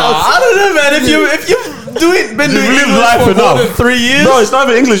pronounced. I don't know, man. If you've been doing You've lived English life for enough. more than 3 years, No, it's not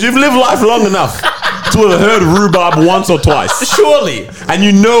even English. You've lived life long enough to have heard rhubarb once or twice. surely. And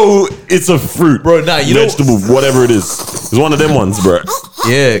you know it's a fruit. Bro, nah, you know- vegetable, whatever it is. It's one of them ones, bro.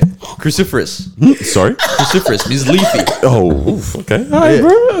 Yeah, cruciferous. Sorry? Cruciferous means leafy. Oh, oof, okay. All right,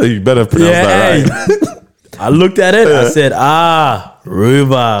 bro. You better pronounce that right. I looked at it. I said,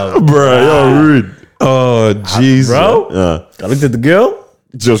 rhubarb. Bro, you're rude. Oh, jeez. Bro, I looked at the girl.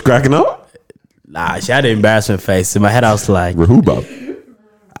 Just cracking up? Nah, she had an embarrassment face. In my head, I was like, Rahubab.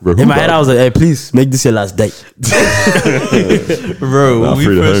 in my head, I was like, hey, please make this your last date. Bro, when we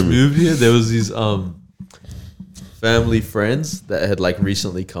free to first homie. moved here, there was these family friends that had like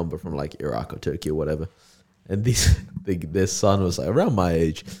recently come from like Iraq or Turkey or whatever. And their son was like around my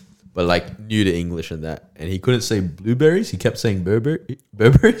age, but like new to English and that. And he couldn't say blueberries. He kept saying Burberries.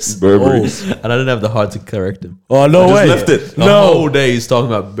 Burberries. And I didn't have the heart to correct him. Oh, no Just way. left it. The whole day he's talking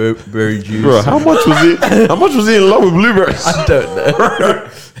about Burberry juice. Bro, how much was he? How much was he in love with blueberries? I don't know.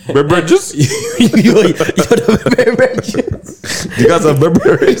 Burberry juice? You're the You guys have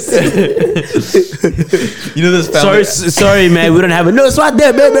Burberries? You know this family. sorry, man. We don't have it. No, it's right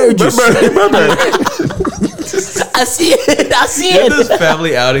there, baby. Burberry. I see it. I see You know it. those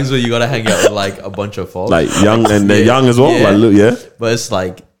family outings where you gotta hang out with like a bunch of folks. Like young, and they're young as well. Yeah. Like, look, yeah. But it's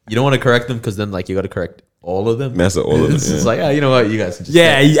like you don't want to correct them because then like you got to correct all of them. That's all of them. It's Yeah. just like, you know what, you guys can just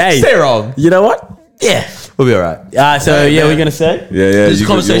Yeah, stay wrong. You know what? Yeah. We'll be all right. So, Yeah, we're man. going to say? Yeah. This you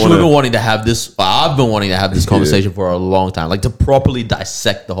conversation wanna- we've been wanting to have this. I've been wanting to have this conversation for a long time, like to properly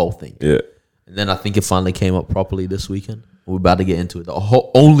dissect the whole thing. Yeah. And then I think it finally came up properly this weekend. We're about to get into it. The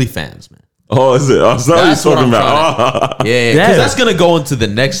whole OnlyFans, man. Oh, is it? Oh, that's what you're That's what talking I'm about. Yeah, Yeah. because that's gonna go into the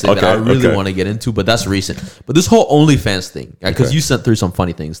next thing that Okay, I really okay. want to get into, but that's recent. But this whole OnlyFans thing, because Okay. you sent through some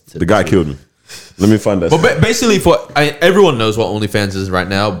funny things. The guy killed me. Let me find that. But basically, everyone knows what OnlyFans is right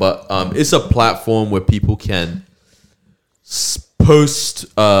now, but it's a platform where people can post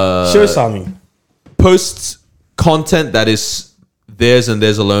Show something. post content that is theirs and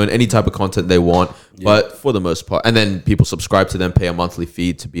theirs alone, any type of content they want, but for the most part, and then people subscribe to them, pay a monthly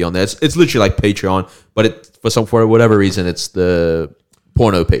fee to be on there. It's literally like Patreon, but for whatever reason, it's the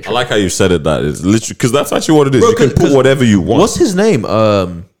porno Patreon. I like how you said it. That is literally because that's actually what it is. Bro, you can 'cause put whatever you want. What's his name?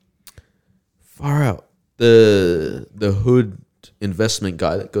 Far out the hood investment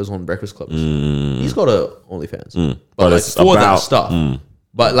guy that goes on Breakfast Clubs. He's got a OnlyFans, but But like it's for that about- stuff.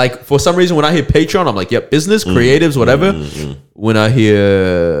 But like for some reason, when I hear Patreon, I'm like, yep, business, creatives, whatever. When I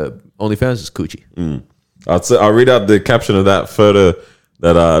hear OnlyFans, it's coochie. I'll read out the caption of that photo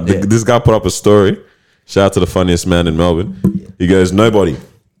that this guy put up a story. Shout out to the funniest man in Melbourne. He goes, nobody.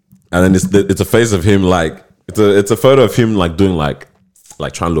 And then it's a face of him like It's a photo of him like doing like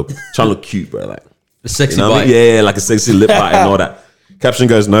trying to look cute, bro. Like The sexy you know what I bite. mean? Yeah, like a sexy lip bite and all that. Caption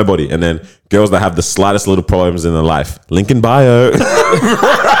goes nobody, and then girls that have the slightest little problems in their life. Link in bio.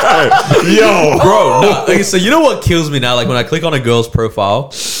 Yo, Bro, no, okay, so you know what kills me now? Like when I click on a girl's profile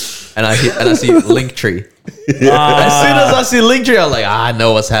and I see Linktree. As soon as I see Linktree, I'm like, I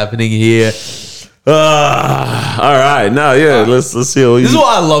know what's happening here. all right, now let's see. This is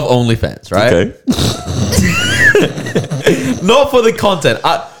why I love OnlyFans, right? Okay. Not for the content.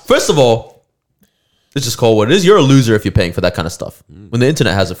 First of all, let's just call it what it is. You're a loser if you're paying for that kind of stuff when the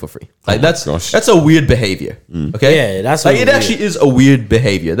internet has it for free. Like that's a weird behavior. Okay, Yeah, that's like really it actually is a weird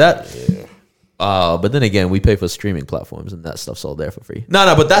behavior. But then again, we pay for streaming platforms and that stuff's all there for free.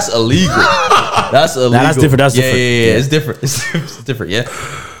 No, but that's illegal. That's illegal. that's different, that's yeah, different. Yeah, it's different. It's different. Yeah.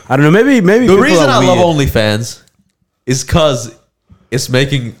 I don't know. Maybe The reason I love OnlyFans is because it's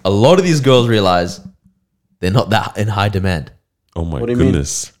making a lot of these girls realize they're not that in high demand. Oh my do you mean?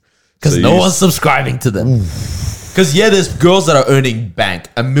 goodness. Because So no you- one's subscribing to them. Because there's girls that are earning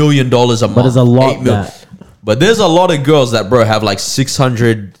bank $1 million a month. there's a lot 8 mil. that- But there's a lot of girls that have like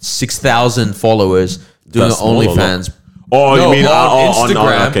 6,000 followers doing That's small, a lot. OnlyFans. Oh, you mean on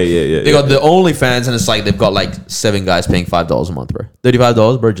Instagram? okay, yeah. They got the OnlyFans, and it's like they've got like 7 guys paying $5 a month, bro.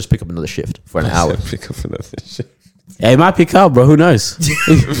 $35, bro. Just pick up another shift for an hour. Pick up another shit. Yeah, it might pick up, bro. Who knows?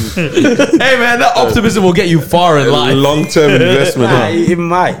 Hey man, that optimism will get you far in life. Long-term investment. Nah, Huh? it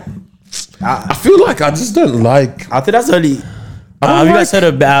might. I feel like I just don't like. I think that's only. Have you guys heard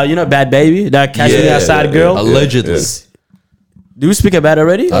about Bad Baby, that casually outside girl? Allegedly. Do we speak about it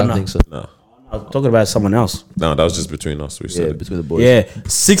already? I Or don't no? think so. No, I was talking about someone else. no, that was just between us. We Yeah, said, between the boys. Yeah,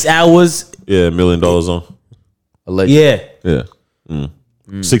 6 hours. yeah, $1 million on. Allegedly. Yeah, Yeah.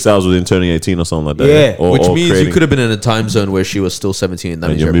 6 hours within turning 18 or something like that. Yeah. Which means creating- you could have been in a time zone where she was still 17. That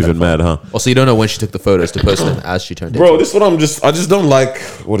And means you're you're moving mad, huh? Also, you don't know when she took the photos to post them as she turned 18. Bro, this is what I just don't like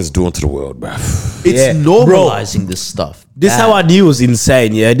what it's doing to the world, bro. It's Yeah. normalizing this stuff. this how I knew it was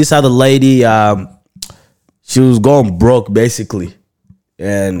insane. Yeah, this how the lady, she was going broke basically,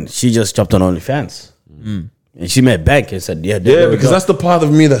 and she just jumped on OnlyFans, and she met bank and said, Yeah, because that's the part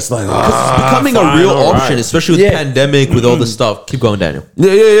of me that's like, becoming fine, a real all option, right. especially with Yeah. the pandemic, with all this stuff. Keep going, Daniel.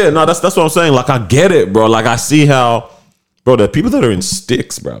 Yeah. No, that's what I'm saying. Like, I get it, bro. Like, I see how, bro, there are people that are in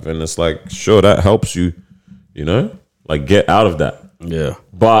sticks, bro, and it's like, sure, that helps you, like get out of that. yeah.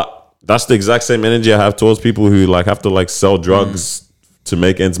 But that's the exact same energy I have towards people who like have to like sell drugs to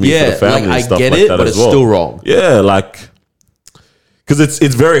make ends meet for Yeah, the family like, and I stuff get like it, that but as it's well. still wrong. Yeah, like because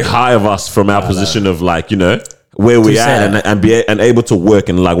it's very high of us from our position of like where we To say at that. and able to work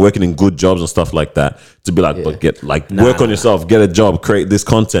and like working in good jobs and stuff like that to be like, but get like work on yourself, get a job, create this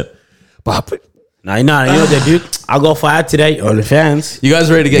content. But Nah, you know what they do? I'll go fire today. OnlyFans. You guys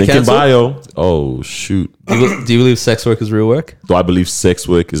ready to get link in canceled? bio. Oh shoot. Do you believe sex work is real work? Do I believe sex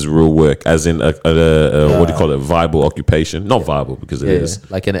work is real work, as in a what do you call it, viable occupation? Not viable because it is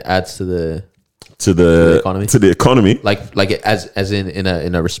Like, and it adds to the to the economy? to the economy, like it as in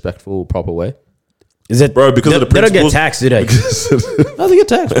a respectful, proper way. Is it? bro. Because They, of the they don't get principles. taxed, do they? I think it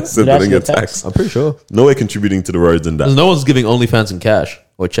tax. Said they They don't get actually get taxed. I'm pretty sure. No way contributing to the roads and that. Because no one's giving OnlyFans in cash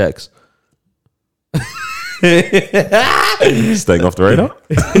or checks. Staying off the radar.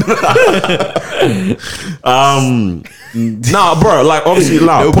 Nah, bro. Like obviously,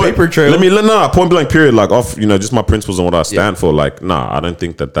 No paper trail. Point blank. Period. Like off. Just my principles and what I stand for. Like, nah, I don't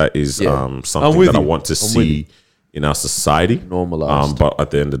think that is Yeah. I'm something with that I you. want to I'm with see in our society. Normalized. But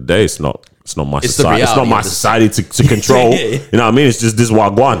at the end of the day, it's not my It's the society. It's not reality my of the- society to control. Yeah. You know what I mean? It's just this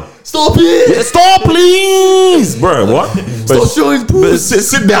wagwan. Stop it! Stop, please, bro. What? Stop showing But pussy.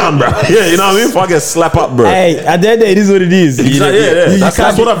 sit down, bro. Yeah, you know what I mean? If I get slap up, bro. Hey, at the end of the day, it is what it is. Exactly, yeah.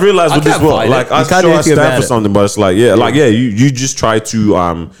 That's what I've realized I with this can't world. fight it. Like, You I can't do sure I anything stand about for it. something, but it's like, you just try to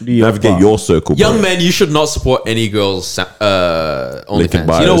your navigate part. your circle, bro. Young men, you should not support any girl's Linking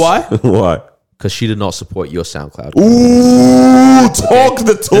OnlyFans. You know why? bios. Why? Because she did not support your SoundCloud. Ooh, talk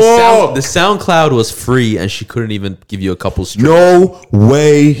the talk. The SoundCloud was free, and she couldn't even give you a couple streams. No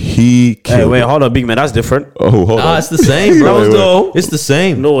way he killed. Hey, wait, hold on, big man. That's different. Oh, hold Nah, on. it's the same, bro. Wait, wait. No, it's the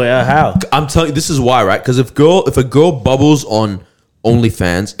same. No way, how? I'm telling you, this is why, right? Because if a girl bubbles on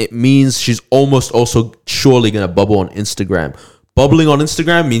OnlyFans, it means she's almost also surely gonna bubble on Instagram. Bubbling on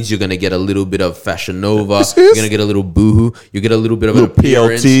Instagram means you're gonna get a little bit of Fashion Nova. You're gonna get a little boohoo. You get a little bit of an Little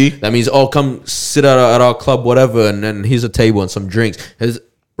appearance. PLT. That means, come sit at our club, whatever, and then here's a table and some drinks.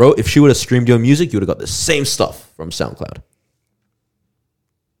 Bro, if she would have streamed your music, you would have got the same stuff from SoundCloud.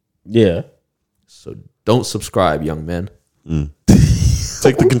 Yeah. So don't subscribe, young men.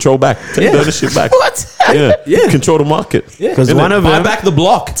 Take the control back. Take the ownership back. What? Yeah. Control the market. Because Innit? one of Buy them, back the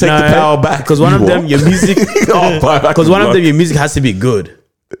block. Take the power back. Because one of You them, what? your music. Buy back Because the one of block. them, your music has to be good,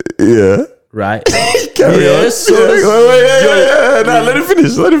 Yeah. right? Carry on. Yes, so Yeah. does- Wait. Nah, let him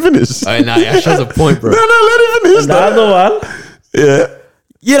finish. Let him finish. Oh, nah, Ash has a point, bro. No, let him finish. The other one, Yeah.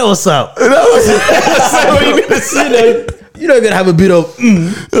 you know what's up. That was what you need to say. You're not gonna have a bit of.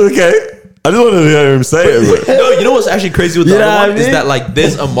 Okay. I just wanted to hear him say it, bro. No, you know what's actually crazy with the You know other what one I is mean? that like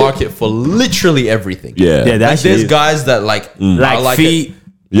there's a market for literally everything. Yeah. Yeah, Like, that's there's guys that like like are like feet.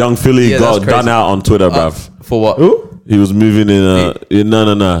 Young Philly Yeah, got that's crazy. done out on Twitter, bruv. for what? Who? He was moving in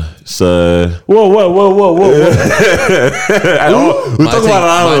no. So Whoa. we'll talk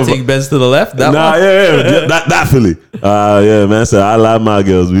about My take bends to the left. That Nah, one. yeah, that Philly. Yeah, man. So I like my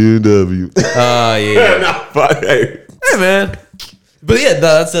girls. BW. Yeah. Nah, but, hey. Hey, man. But yeah,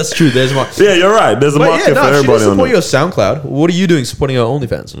 that's true. There's more. Yeah, you're right. There's a But market yeah, no, for she everybody does on support it. your SoundCloud. What are you doing supporting your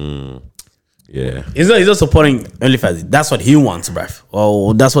OnlyFans? Yeah. He's not supporting OnlyFans. That's what he wants, bruv.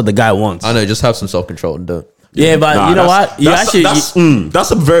 Oh, that's what the guy wants. I know. Just have some self control and don't. Yeah, but Nah, you know that's- what? You actually.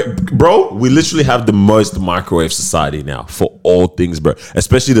 that's a very bro. We literally have the most microwave society now for all things, bro.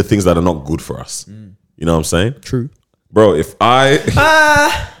 Especially the things that are not good for us. You know what I'm saying? True. Bro. If I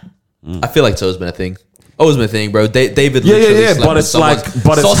I feel like it's always been a thing. Always been a thing, bro. David. Yeah, literally yeah, slept but with it's someone's- like-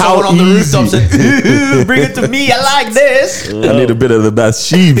 but it's saw how someone on the rooftop easy. said, "Ooh, bring it to me. I like this." I need a bit of the best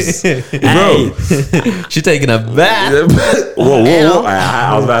sheaves, bro. She taking a bath. Whoa.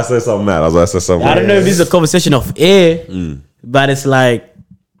 I was about to say something mad. I don't know if this is a conversation of air, but it's like,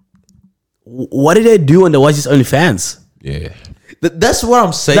 what did they do when they watch this OnlyFans? Yeah. That's what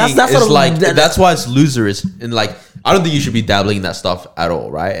I'm saying. That's That's what I'm- like that- that's why it's losers. And like, I don't think you should be dabbling in that stuff at all,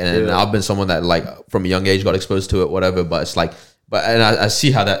 right? And I've been someone that like from a young age got exposed to it, whatever. But it's like, and I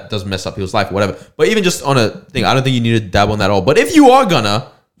see how that does mess up people's life, whatever. But even just on a thing, I don't think you need to dabble in that at all. But if you are gonna,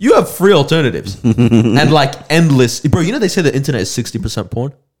 you have free alternatives and like endless, bro. You know they say the internet is 60%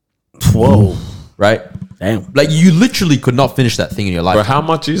 porn, Whoa. right? Damn. Like you literally could not finish that thing in your life. But how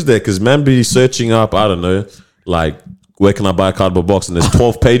much is there? Because man be searching up, I don't know, like where can I buy a cardboard box? And there's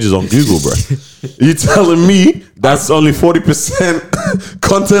 12 pages on Google, bro. You telling me that's only 40%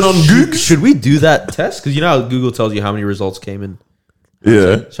 content on Google? Should we do that test? Because you know how Google tells you how many results came in.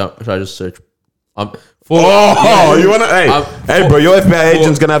 Yeah. Should I just search? You wanna? Hey, bro, your FBI for-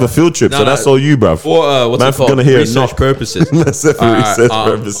 agent's gonna have a field trip, so No, that's no. all you, bro. For what's Man, it called? gonna hear a Research knock. purposes. That's it for Alright, research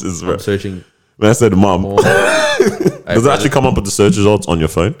purposes, bro. I'm searching. Man, I said mom. Does Does it actually come up with the search results on your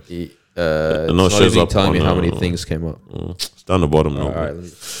phone? It's no, not it shows even up telling me on, how many uh, things came up. It's down the bottom. No. All right,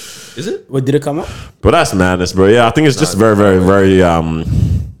 is it? What did it come up? But that's madness, bro. Yeah, I think it's just very.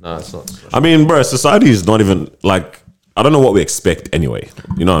 No, it's not. I mean, bro, society is not even like. I don't know what we expect anyway.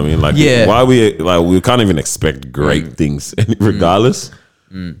 You know what I mean? Like, Yeah. why we can't even expect great things, regardless.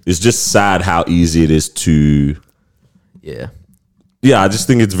 It's just sad how easy it is to. Yeah. Yeah, I just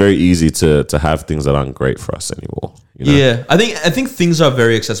think it's very easy to have things that aren't great for us anymore. You know? Yeah, I think things are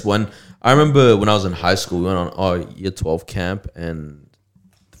very accessible. And I remember when I was in high school, we went on our year 12 camp, and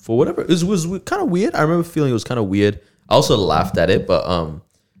for whatever, it was kind of weird. I remember feeling it was kind of weird. I also laughed at it, but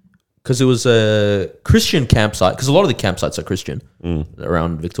because it was a Christian campsite, because a lot of the campsites are Christian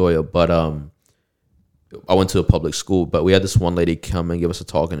around Victoria, but I went to a public school, but we had this one lady come and give us a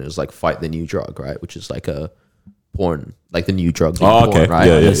talk, and it was like fight the new drug, right? Which is like a porn, like the new drug. Oh, porn, okay. right?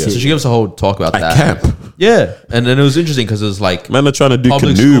 Yeah. So she gave us a whole talk about that. Camp. Yeah, and then it was interesting because it was like Man, they're trying to do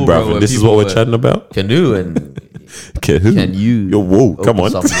Public canoe, school, bro. bro, And this is people what we're were- chatting about. canoe and Canoe. can you Yo, whoa, come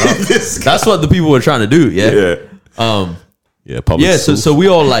open on. something up? That's what the people were trying to do. Yeah. Yeah, public Yeah. So school. we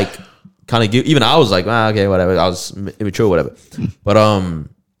all like kind of give. Even I was like, okay, whatever. I was immature, whatever. But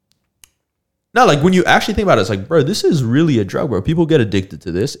no, like when you actually think about it, it's like, bro, this is really a drug, bro. People get addicted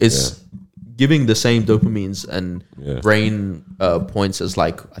to this. It's giving the same dopamines and brain points as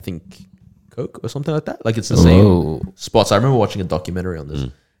like I think Coke or something like that. Like it's the same spots. I remember watching a documentary on this,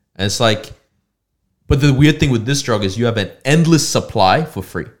 and it's like, but the weird thing with this drug is you have an endless supply for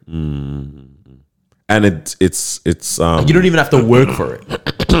free. And it's Like you don't even have to work for it.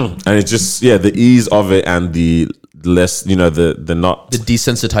 and it's just the ease of it and the less, you know, the not The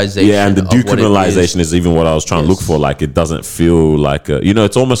desensitization. yeah, and the of what it decriminalization is even what I was trying to look Yes. for. Like it doesn't feel like you know,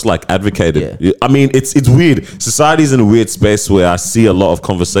 it's almost like advocated. Yeah. I mean, it's weird. Society's in a weird space where I see a lot of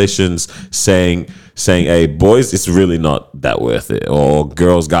conversations saying, "Hey, boys, it's really not that worth it," or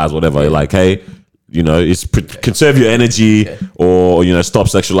girls, guys, whatever. Like, hey, it's conserve your energy or, stop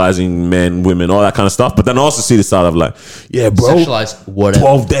sexualizing men, women, all that kind of stuff. But then I also see the side of like, yeah, bro, Sexualize whatever.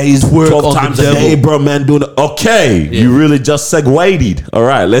 12 days, 12 times a day, bro, man, doing it. Okay, you really just segued. All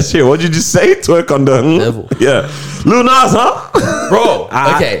right, let's hear. What did you just say? Twerk on the devil. Yeah. Lil Nas, huh? Bro,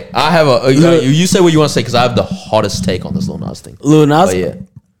 okay. I have you say what you want to say because I have the hottest take on this Lil Nas thing. Lil Nas? But yeah.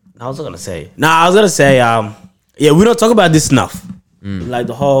 I was gonna say, we don't talk about this enough. Like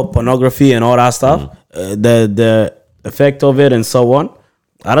the whole pornography and all that stuff, the effect of it and so on.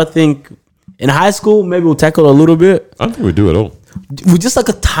 I don't think in high school maybe we'll tackle a little bit. I don't think we do at all. It was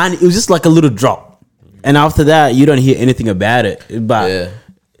just like a little drop, and after that you don't hear anything about it. But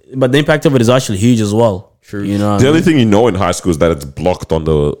the impact of it is actually huge as well. True. The only thing in high school is that it's blocked on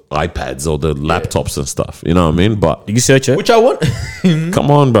the iPads or the laptops and stuff. You know what I mean? But you can search it. Which I want.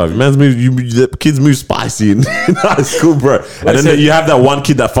 come on, bro. The kids move spicy in high school, bro. And then you have that one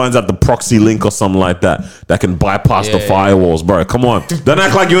kid that finds out the proxy link or something like that can bypass the firewalls, bro. Come on. Don't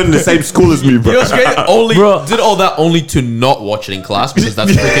act like you're in the same school as me, bro. You know what's great? Did all that only to not watch it in class because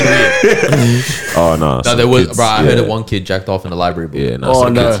that's freaking weird. Oh, no. No, there was, kids, bro. I heard that one kid jacked off in the library. Bro. Yeah,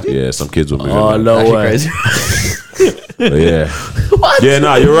 no. Some kids were moving. Oh, no way. Crazy. But yeah. What? Yeah,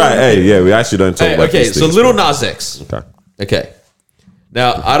 no, you're right. Hey, yeah, we actually don't talk about okay, these so things, Lil bro. Nas X. Okay.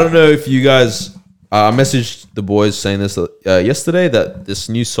 Now, I don't know if you guys... I messaged the boys saying this yesterday that this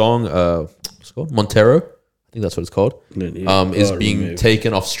new song, what's it called? Montero? I think that's what it's called. Is being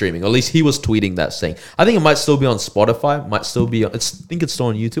taken off streaming. Or at least he was tweeting that saying. I think it might still be on Spotify. Might still be on... I think it's still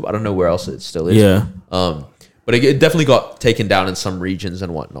on YouTube. I don't know where else it still is. Yeah. But it definitely got taken down in some regions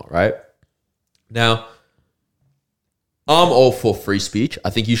and whatnot, right? Now... I'm all for free speech.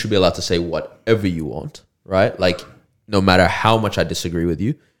 I think you should be allowed to say whatever you want, right? Like, no matter how much I disagree with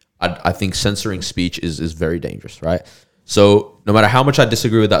you, I think censoring speech is very dangerous, right? So, no matter how much I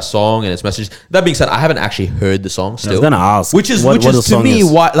disagree with that song and its message, that being said, I haven't actually heard the song still. I was gonna ask, which is to me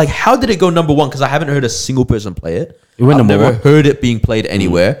why, like, how did it go number one? Because I haven't heard a single person play it. I've never heard it being played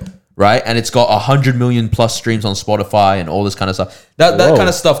anywhere, right? And it's got 100 million plus streams on Spotify and all this kind of stuff. That kind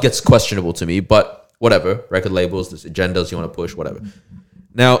of stuff gets questionable to me, but. Whatever, record labels, this agendas you want to push, whatever.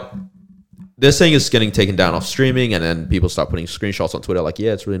 Now, they're saying it's getting taken down off streaming, and then people start putting screenshots on Twitter like,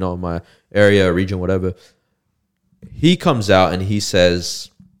 yeah, it's really not in my area, region, whatever. He comes out and he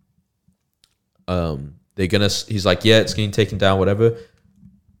says, he's like, yeah, it's getting taken down, whatever.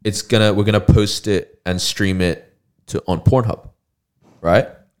 We're gonna post it and stream it on Pornhub, right?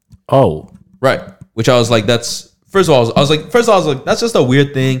 Oh, right. Which I was like, First of all, I was like, that's just a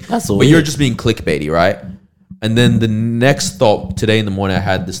weird thing. But you're just being clickbaity, right? And then the next thought, today in the morning, I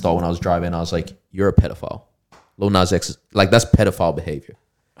had this thought when I was driving. I was like, you're a pedophile. Lil Nas X, that's pedophile behavior.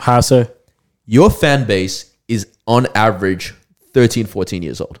 How so? Your fan base is on average 13, 14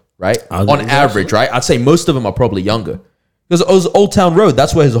 years old, right? On average, right? I'd say most of them are probably younger. Because it was Old Town Road.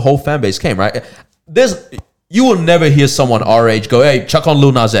 That's where his whole fan base came, right? You will never hear someone our age go, hey, chuck on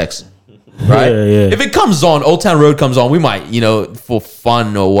Lil Nas X. Right? Yeah. If it comes on, Old Town Road comes on, we might, for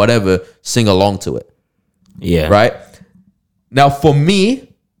fun or whatever, sing along to it. Yeah. Right? Now, for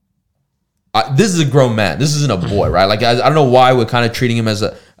me, this is a grown man. This isn't a boy, right? Like, I don't know why we're kind of treating him as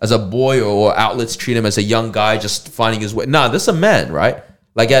a boy or outlets treat him as a young guy just finding his way. Nah, this is a man, right?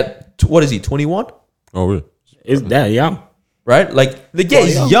 Like what is he, 21? Oh, really? Is that young? Right? Like, the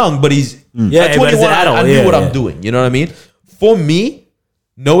guy's young, but he's... at 21, I knew what I'm doing. You know what I mean? For me...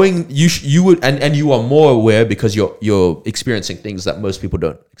 Knowing you would and you are more aware because you're experiencing things that most people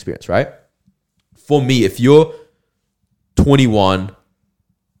don't experience, right? For me, if you're 21,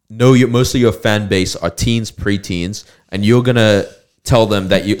 most of your fan base are teens, preteens, and you're gonna tell them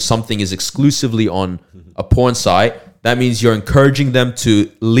that something is exclusively on a porn site, that means you're encouraging them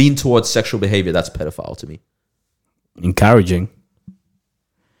to lean towards sexual behavior. That's pedophile to me. Encouraging.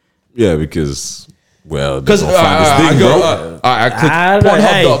 Yeah, because. Well, because I click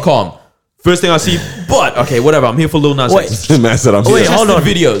Pornhub.com. First thing I see, but okay, whatever. I'm here for Lil Nas X. Man said I'm here. Hold on.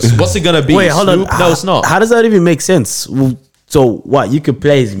 Videos. What's it gonna be? Wait, hold on. No, it's not. How does that even make sense? So what? You could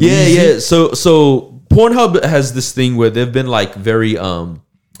play his music? Yeah. So Pornhub has this thing where they've been like very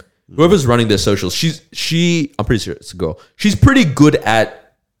whoever's running their socials. I'm pretty sure it's a girl. She's pretty good at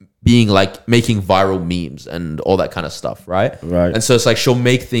being like making viral memes and all that kind of stuff, right? Right. And so it's like she'll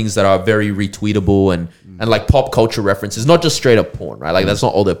make things that are very retweetable and like pop culture references, not just straight up porn, right? Like that's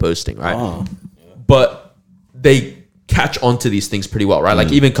not all they're posting, right? Oh. But they catch onto these things pretty well, right?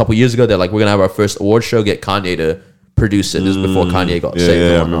 Like even a couple years ago, they're like, we're gonna have our first award show, get Kanye to produce it. This is before Kanye got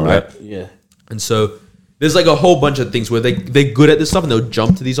saved, right? Yeah. And so there's like a whole bunch of things where they're good at this stuff and they'll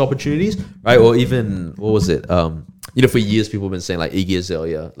jump to these opportunities, right? Or even what was it? you know, for years people have been saying like Iggy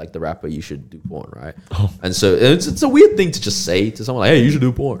Azalea, like the rapper, you should do porn, right? And so it's a weird thing to just say to someone like, hey, you should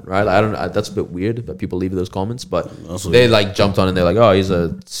do porn, right? Like, I don't know, that's a bit weird that people leave those comments, but they like jumped on and they're like, oh, he's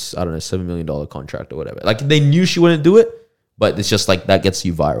a, I don't know, $7 million contract or whatever. Like they knew she wouldn't do it, but it's just like that gets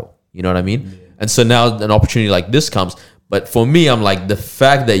you viral. You know what I mean? Yeah. And so now an opportunity like this comes. But for me, I'm like, the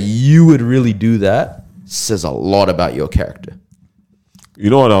fact that you would really do that says a lot about your character. You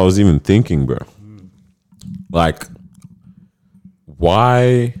know what I was even thinking, bro? Like,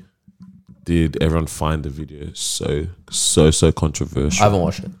 why did everyone find the video so controversial? I haven't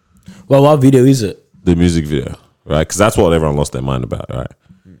watched it. Well, what video is it? The music video, right? Because that's what everyone lost their mind about, right?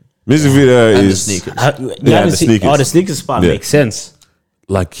 Music video And is the sneakers. the sneakers. Oh, the sneakers part makes sense.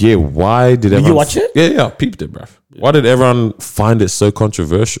 Like, yeah, why did everyone... you watch it? Yeah, I peeped it, bruv. Why did everyone find it so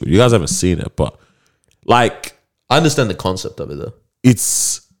controversial? You guys haven't seen it, but like... I understand the concept of it though.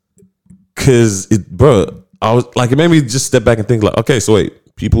 It's... Because, bro, I was like, it made me just step back and think like, okay, so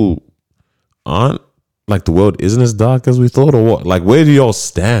wait, people aren't... Like, the world isn't as dark as we thought or what? Like, where do y'all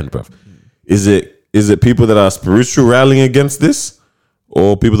stand, bruv? Is it people that are spiritual rallying against this?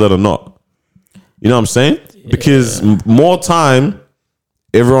 Or people that are not? You know what I'm saying? Yeah. Because more time...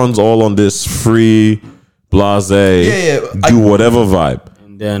 Everyone's all on this free, blase, do whatever vibe.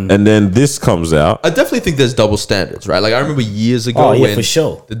 And then this comes out. I definitely think there's double standards, right? Like I remember years ago when for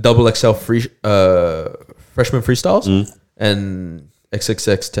sure. the double XL free freshman freestyles and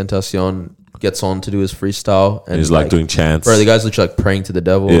XXX Tentacion gets on to do his freestyle and he's like doing chants. Bro, the guy's literally like praying to the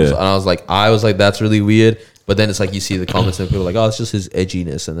devil. Yeah. And I was like, that's really weird. But then it's like you see the comments and people are like, oh, it's just his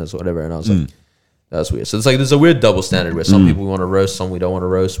edginess and that's whatever. And I was like, that's weird. So it's like there's a weird double standard where some people we want to roast, some we don't want to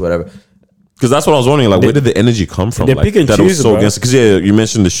roast, whatever. Because that's what I was wondering. Like, where did the energy come from? They like, pick and that choose, was so bro. against. Because you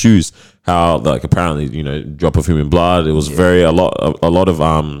mentioned the shoes. How like apparently drop of human blood. It was a lot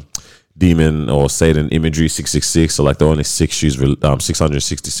of demon or Satan imagery. 666. So like there were only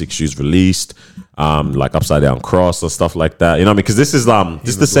 666 shoes released. Like upside down cross and stuff like that. You know what I mean? Because this is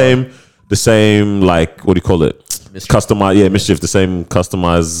the same like what do you call it? Customized, Mischief, the same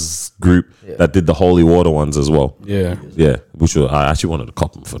customized group that did the holy water ones as well. Yeah. Which I actually wanted to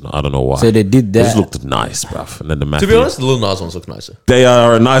cop them for. I don't know why. So they did that. This looked nice, bruv. And then the To be honest, the Lil Nas ones look nicer. they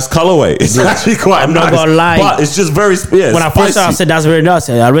are a nice colorway. It's actually quite I'm nice. not gonna lie. But it's just very When I first saw it, I said that's very nice.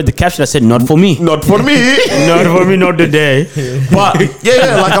 I read the caption. I said not for me. not for me. Not for me. Not today. But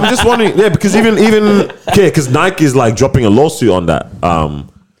like I'm just wondering, because even because Nike is like dropping a lawsuit on that.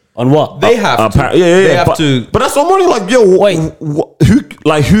 On what? They have to. They have to. But that's what I'm wondering. Like, yo, Wait.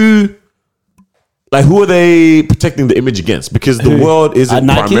 who are they protecting the image against? Because the world isn't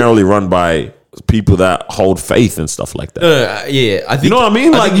primarily run by people that hold faith and stuff like that. I think You know what I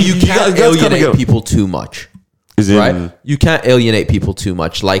mean? Like you can't alienate people too much. Right? You can't alienate people too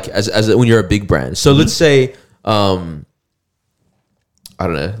much. Like as when you're a big brand. So let's say, I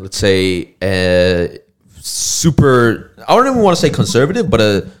don't know. Let's say super. I don't even want to say conservative,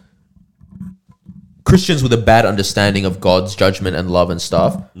 but Christians with a bad understanding of God's judgment and love and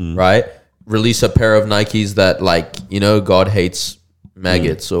stuff, right? Release a pair of Nikes that like, God hates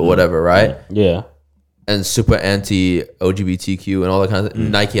maggots or whatever, right? Yeah. And super anti LGBTQ and all that kind of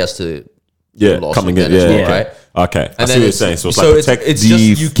thing. Nike has to coming in, right? Okay. I And see then what you're saying. So it's like protect it's just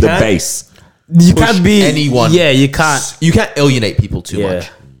you the can't base. You push can't be anyone. Yeah, you can't. You can't alienate people too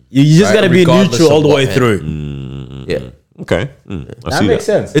much. You just Right, gotta be regardless neutral all of the what way end. through. Yeah. Okay. That makes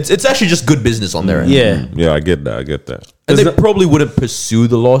sense. It's actually just good business on their end. Yeah. Yeah, I get that. And they probably wouldn't pursue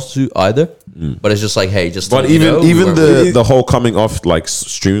the lawsuit either. But it's just like, hey, just But to let you know, even the whole coming off like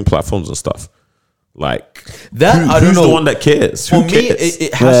streaming platforms and stuff, like that I don't who's know. the one that cares? For Who me, cares?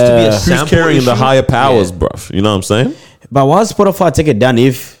 it has to be a Who's sample carrying the issue? higher powers, Yeah. bruv? You know what I'm saying? But why does Spotify take it down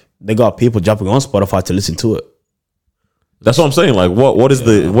if they got people jumping on Spotify to listen to it? That's what I'm saying. Like, what is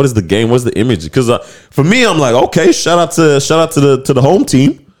the game? What's the image? Because for me, I'm like, okay, shout out to the home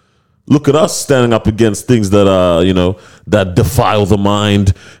team. Look at us standing up against things that that defile the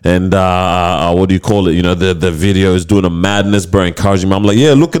mind and what do you call it? The video is doing a madness, bro, encouraging me. I'm like,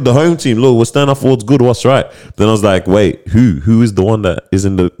 yeah, look at the home team. Look, we're standing up for what's good, what's right. Then I was like, wait, who is the one that is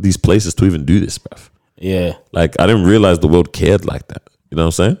in these places to even do this, bruv? Yeah. Like, I didn't realize the world cared like that. You know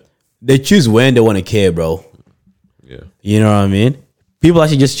what I'm saying? They choose when they want to care, bro. Yeah. You know what I mean? People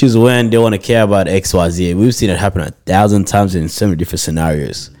actually just choose when they want to care about XYZ. We've seen it happen 1,000 times in so many different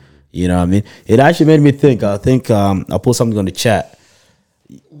scenarios. You know what I mean? It actually made me think. I think I'll put something on the chat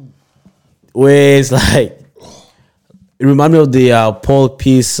where it's like, it reminded me of the Paul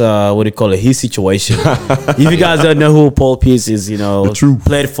Pierce, what do you call it? His situation. If you guys don't know who Paul Pierce is, the Truth.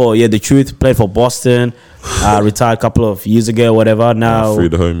 played for Boston, retired a couple of years ago, whatever. Now Free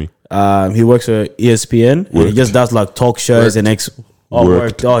the homie. He works for ESPN. And he just does like talk shows and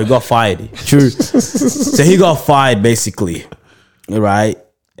Worked. he got fired. True. So he got fired basically, right?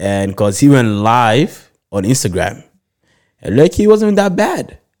 And because he went live on Instagram, and look, he wasn't that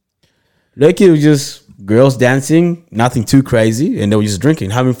bad. Look, it was just girls dancing, nothing too crazy, and they were just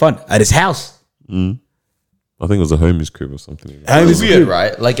drinking, having fun at his house. I think it was a homie's crib or something. It was weird,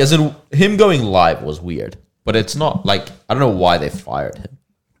 right? Like, as in him going live was weird, but it's not like I don't know why they fired him.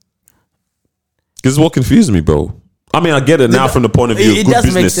 Because it's what confused me, bro. I mean, I get it now from the point of view It of good does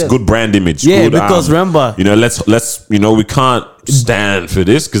make business, sense. good brand image. Yeah, good, because remember, let's we can't stand for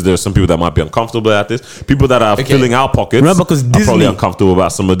this because there are some people that might be uncomfortable at this. People that are filling our pockets, Remember, 'cause are probably Disney- uncomfortable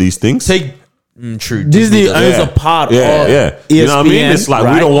about some of these things. Take true. Disney does owns that. a part of You know what I mean? ESPN, It's like we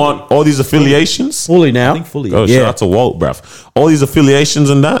right? don't want all these affiliations. fully now. I think fully. Oh, shout out to Walt, bruv. All these affiliations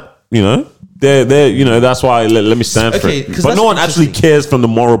and that, they're that's why let me stand for Okay, it. 'cause But that's no one actually cares from the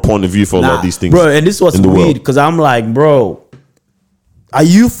moral point of view for a lot of these things. Bro, and this was in the weird world. because I'm like, bro, are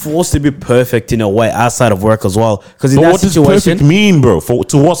you forced to be perfect in a way outside of work as well? Because in But that what does situation, perfect mean, bro?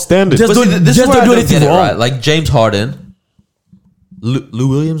 To what standard? Just But see, this just is where don't I do don't anything get it wrong. right. Like James Harden, Lou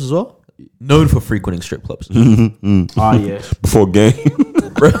Williams as well, known for frequenting strip clubs. oh yeah, Before game.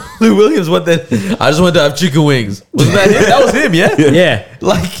 Bro, Lou Williams went there. I just went to have chicken wings. Wasn't that him? That was him, yeah. yeah,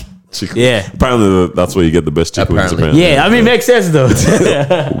 Like, Chicken. Yeah. Apparently that's where you get the best chicken wings. Apparently. Apparently. yeah. I mean, makes sense though.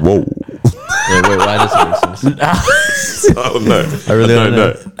 Whoa. yeah, wait, why does it make sense? I don't know. I really don't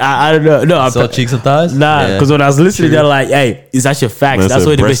know. I don't know. No, Saw cheeks and thighs? Nah, Yeah. because when I was listening, they're like, "Hey, it's actually facts. Man, That's it's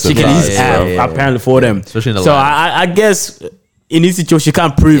where a the best breast and chicken is thighs, at, yeah, yeah, apparently for them." Especially in the so land. I guess in this situation, you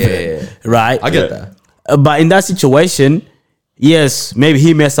can't prove it, right? I get Yeah. that. But in that situation, yes, maybe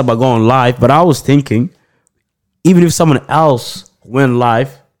he messed up by going live. But I was thinking, even if someone else went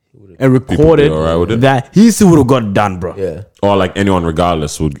live and recorded all right with it? that, he still would have got done, bro. Yeah. Or like anyone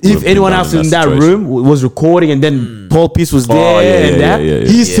regardless would. If anyone else in that room was recording and then Paul Pierce was there yeah, and yeah, that, yeah, yeah.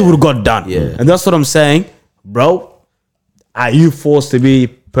 he still would have got done. Yeah. And that's what I'm saying, bro. Are you forced to be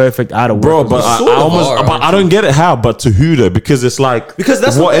perfect out of work? Bro, but I Sort of almost, are, but aren't I don't get it how, but to who though? Because it's like Because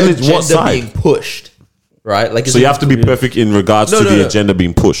that's what not the energy, what agenda side? being pushed, right? Like, So you have to be perfect in regards No, to no, the no. agenda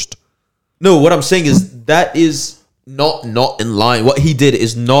being pushed. No, what I'm saying is that is not in line. What he did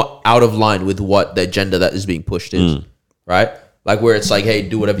is not out of line with what the agenda that is being pushed is, right? Like where it's like, hey,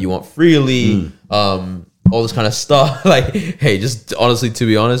 do whatever you want freely, all this kind of stuff. Like, hey, just honestly, to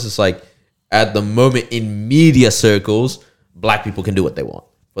be honest, it's like at the moment in media circles, black people can do what they want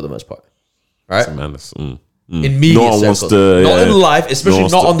for the most part, right? Man, that's, In media No one circles, wants to- not yeah. in life, especially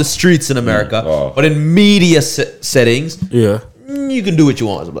wants not to- on the streets in America, Oh. but in media settings, yeah, you can do what you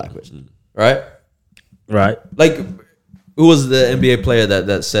want as a black person, right? right. Like, who was the NBA player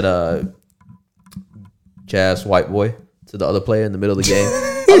that said jazz white boy to the other player in the middle of the game?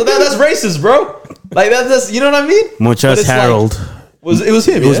 That's racist, bro. Like that's you know what I mean? But Montrezl it's Harrell. Like, it was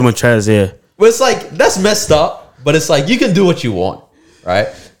him. It was yeah? Montrezl, yeah. But it's like that's messed up. But it's like you can do what you want, right?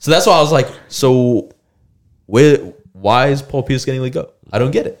 So that's why I was like, so why is Paul Pierce getting let go? I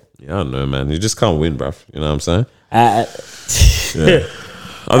don't get it. Yeah, I don't know, man. You just can't win, bruv. You know what I'm saying? Uh, Yeah.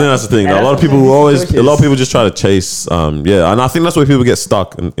 I think that's the thing. A lot of people just try to chase. And I think that's where people get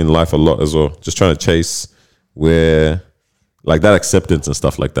stuck in life a lot as well. Just trying to chase where, like that acceptance and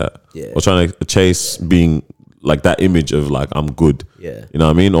stuff like that. Yeah. Or trying to chase being like that image of like I'm good. Yeah. You know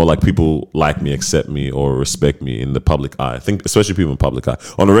what I mean? Or like people like me, accept me, or respect me in the public eye. I think especially people in public eye.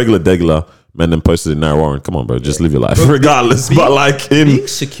 On a regular, man, then posted in Narrow Warren. Come on, bro, just live your life regardless. But like Being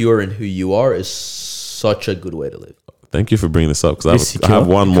secure in who you are is such a good way to live. Thank you for bringing this up because I secure. have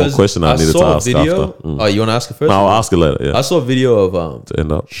one more Because question I needed to saw a ask video. after. Oh, you want to ask it first? No, I'll ask it later. Yeah, I saw a video of to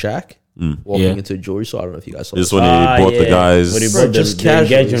end up. Shaq walking Yeah. into a jewelry store. I don't know if you guys saw This this. when he bought the guys. When he Bro, bought just the casually,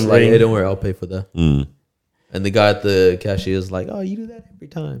 engagement it's like, ring. hey, don't worry, I'll pay for that. And the guy at the cashier is like, oh, you do that every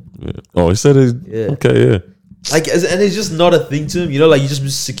time. Yeah. Oh, he said it. Yeah. Okay, yeah. Like, and it's just not a thing to him, you know. Like, you just be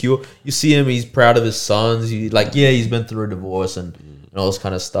secure. You see him; he's proud of his sons. He's been through a divorce and all this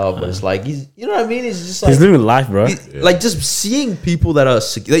kind of stuff. But it's like he's, you know what I mean? He's just like he's living life, bro. like just seeing people that are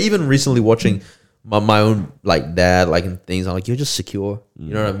secure. Like, even recently watching my own like dad, like and things. I'm like, you're just secure.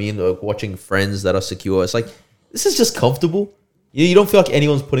 You know what I mean? Like watching friends that are secure. It's like this is just comfortable. You don't feel like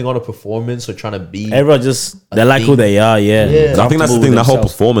anyone's putting on a performance or trying to be. Everyone just they like who thing. they are. Yeah, Yeah. I think that's the Comfortable thing. with That whole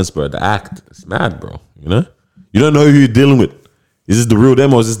themselves. performance, bro. The act, it's mad, bro. You know, you don't know who you're dealing with. Is this the real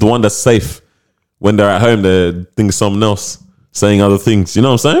them or is this the one that's safe? When they're at home, they're thinking something else, saying other things. You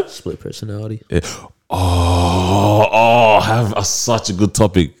know what I'm saying? Split personality. Yeah. Have such a good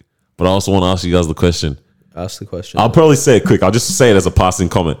topic. But I also want to ask you guys the question. Ask the question. I'll probably say it quick. I'll just say it as a passing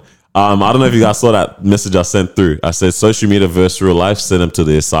comment. I don't know if you guys saw that message I sent through. I said social media versus real life, send them to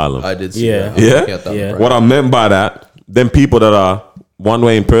the asylum. I did see Yeah. that. I'm Yeah? looking at that Yeah. right What I meant by that, them people that are one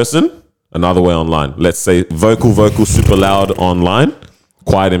way in person, another way online. Let's say vocal, super loud online,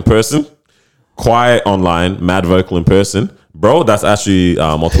 quiet in person, quiet online, mad vocal in person. Bro, that's actually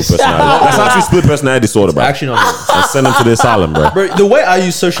multiple personality. That's actually split personality disorder, bro. Actually, not. And send them to the asylum, bro. Bro, the way I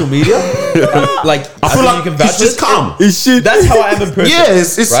use social media, like I feel think like you can vouch it's just for this, calm. That's how I am in person. Yeah,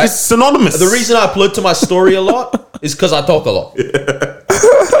 it's right? synonymous. The reason I upload to my story a lot is because I talk a lot.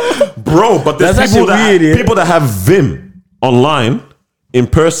 Bro, but there's That's people actually weird, yeah. people that have Vim online, in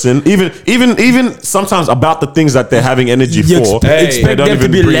person, even sometimes about the things that they're having energy You for. expect they don't them to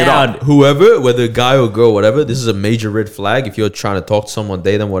even be bring it up. loud. Whoever, whether guy or girl, whatever, this is a major red flag. If you're trying to talk to someone,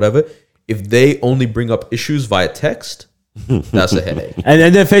 date them, whatever, if they only bring up issues via text, that's a headache.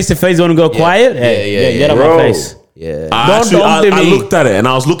 And then face to face, want to go quiet? Hey, get out Bro. my face. Yeah. I looked at it and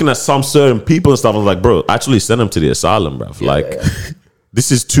I was looking at some certain people and stuff. I was like, bro, actually send them to the asylum, bro. Like,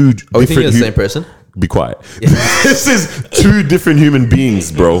 this is two Are we thinking different. of the same person? Be quiet. This is two different human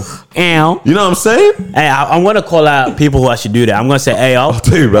beings, bro. Ow. You know what I'm saying? Hey, I'm gonna call out people who I should do that. I'm gonna say, hey, yo.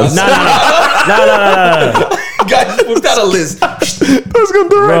 Tell you, bro. No. Guys, we've got a list. That's gonna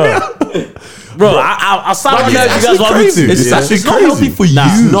do right now. Bro, I'll start with Like, that if you guys want me to. It's actually It's not crazy healthy for you.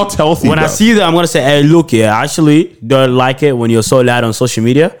 It's not healthy. When I bro. see that, I'm gonna say, hey, look, yeah, I actually don't like it when you're so loud on social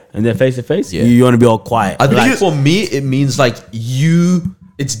media, and then face to face, Yeah. you want to be all quiet. I think Like, for me, it means like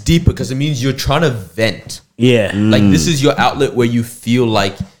it's deeper because it means you're trying to vent. yeah, Like this is your outlet where you feel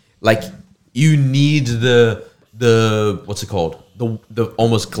like you need the what's it called? The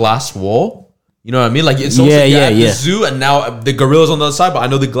almost glass wall. You know what I mean? Like it's almost like you're at the zoo and now the gorilla's on the other side, but I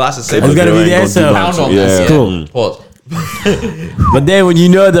know the glass is safe. It's gotta be there, Ain't gonna so do Pound much. on this. Yeah. Cool. Pause. but then when you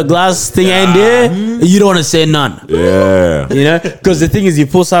know the glass thing ain't there, you don't want to say none. Yeah. You know, because the thing is, you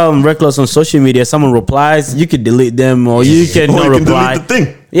post something reckless on social media, someone replies, you could delete them or you can Or not you can reply. delete the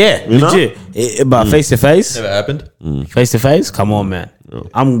thing. Yeah, You know? legit. But face to face, Never happened. face to face, come on, man.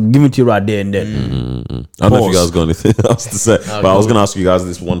 I'm giving it to you right there and then. I don't know if you Pause. guys got anything else to say, but I was going to ask you guys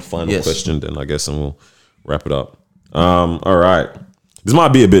this one final Yes. question, then I guess, and we'll wrap it up. All right, this might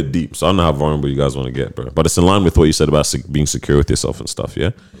be a bit deep, so I don't know how vulnerable you guys want to get, bro. But it's in line with what you said about being secure with yourself and stuff. Yeah,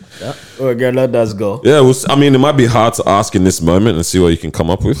 Oh, girl, let us go. yeah. I mean, it might be hard to ask in this moment and see what you can come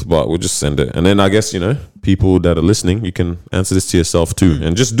up with, but we'll just send it. And then I guess people that are listening, you can answer this to yourself too,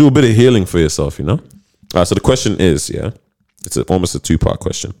 and just do a bit of healing for yourself. All right. So the question is, it's almost a 2-part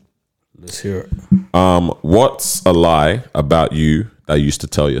question. Let's hear it. What's a lie about you that you used to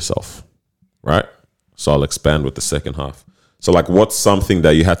tell yourself? Right? So I'll expand with the second half. So like, what's something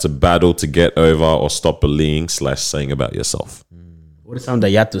that you had to battle to get over or stop believing / saying about yourself? What is something that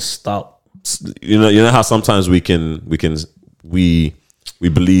you have to stop? You know how sometimes we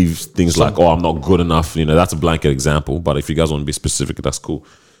believe things like, oh, I'm not good enough. That's a blanket example. But if you guys want to be specific, that's cool.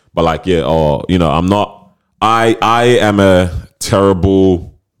 But like, I'm not. I am a terrible.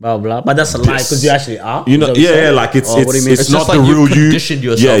 Blah blah. But that's a lie because you actually are. Like it's Or what do you mean? it's It's not just the like real you've you. conditioned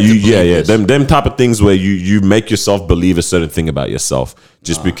yourself Yeah, to believe this. Them type of things where you make yourself believe a certain thing about yourself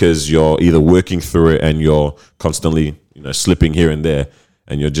just because you're either working through it and you're constantly slipping here and there,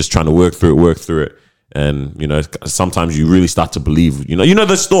 and you're just trying to work through it. And sometimes you really start to believe.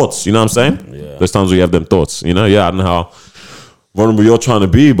 Those thoughts. You know what I'm saying? Yeah. Those times where you have them thoughts. I don't know how vulnerable you're trying to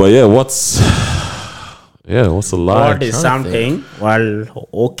be, but yeah, what's a lie? What is something? Well,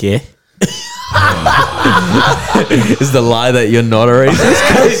 okay. Is the lie that you're not a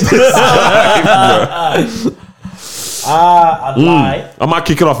racist? A lie. I might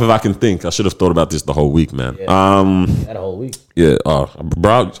kick it off if I can think. I should have thought about this the whole week, man. That whole week. Yeah,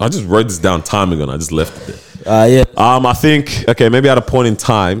 bro, I just wrote this down time ago and I just left it there. Yeah. I think, okay, maybe at a point in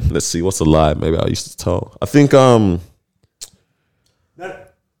time, let's see, what's a lie maybe I used to tell? I think, yeah?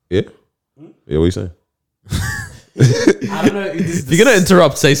 Yeah, what are you saying? I don't know. If this is If you're gonna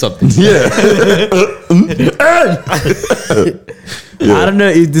interrupt, say something. I don't know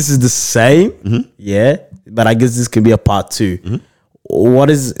if this is the same. Yeah, but I guess this can be a part 2. What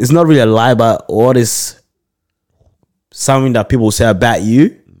is? It's not really a lie, but what is something that people say about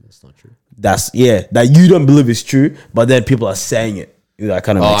you? That's not true. That you don't believe is true, but then people are saying it. That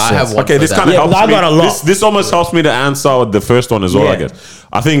kind of makes I sense. have one. Okay, this for kind of that. helps I me. got a lot. This almost helps me to answer the first one as well, I Yeah. guess.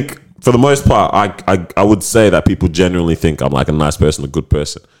 I think for the most part, I would say that people genuinely think I'm like a nice person, a good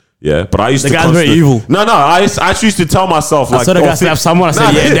person. Yeah, but I used The to guy's very constantly- evil. No, I actually used to tell myself like, saw the guy slap someone, I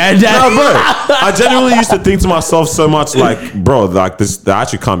said, yeah, that- No, bro. I genuinely used to think to myself so much like, bro, like this, that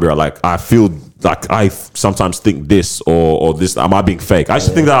actually can't be right. Like I feel like I sometimes think this or this. Am I being fake? I used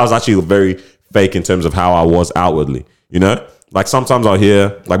to think that I was actually very fake in terms of how I was outwardly. Like sometimes I'll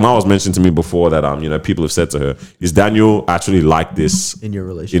hear, like Ma was mentioned to me before that people have said to her, is Daniel actually like this In your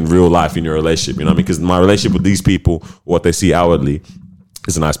relationship. in real life, in your relationship? You know what I mean? Because my relationship with these people, what they see outwardly,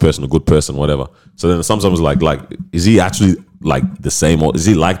 is a nice person, a good person, whatever. So then sometimes like is he actually like the same, or is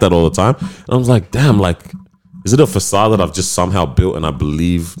he like that all the time? And I was like, damn, like, is it a facade that I've just somehow built and I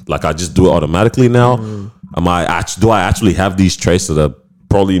believe like I just do it automatically now? Do I actually have these traits that are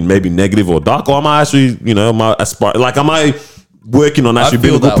probably maybe negative or dark, or am I actually, am I working on actually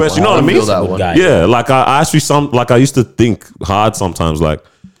being a good person? You know what I mean? Yeah, like I actually I used to think hard sometimes, like,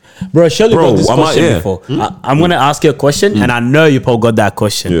 Bro, Shirley got this question before. I'm gonna ask you a question, and I know you probably got that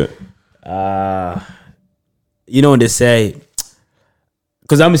question. Yeah. You know when they say,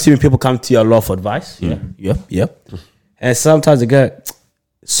 because I'm assuming people come to you a lot for advice. Yep. And sometimes they go,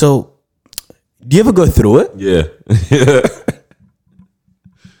 so do you ever go through it? Yeah.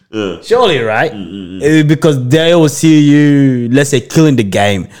 Surely, right? Because they always see you, let's say, killing the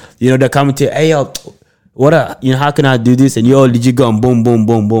game. They're coming to you, hey, yo, how can I do this? And did you go and boom, boom,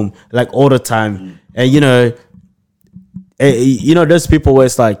 boom, boom, like all the time? And there's people where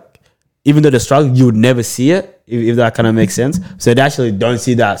it's like, even though they struggle, you would never see it, if that kind of makes sense. So they actually don't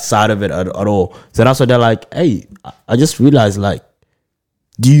see that side of it at all. So that's why they're like, hey, I just realized, like,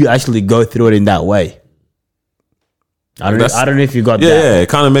 do you actually go through it in that way? I don't know if you got that. Yeah, it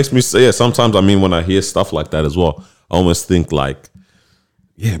kind of makes me say, sometimes, when I hear stuff like that as well, I almost think like,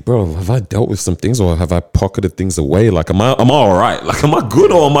 yeah, bro, have I dealt with some things, or have I pocketed things away? Like, am I all right? Like, am I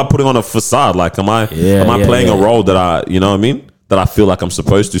good, or am I putting on a facade? Like, am I playing a role that that I feel like I'm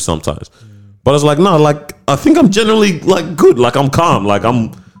supposed to sometimes? But it's like, no, like, I think I'm generally like good. Like, I'm calm. Like,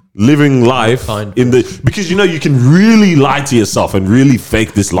 I'm living life because you can really lie to yourself and really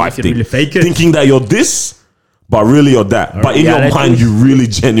fake this life thing, really fake it. thinking that you're this, but really you're that. But in your mind, you really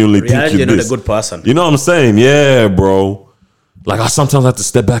genuinely think you're not this. a good person. You know what I'm saying? Yeah, bro. Like, I sometimes have to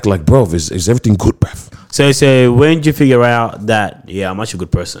step back, like, bro, is everything good, bruv? So when did you figure out that, I'm actually a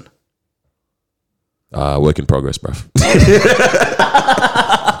good person? Work in progress, bruv.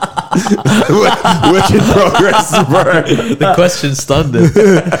 work in progress, bro. The question stunned him.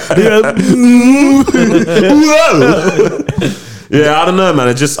 Yeah, I don't know, man.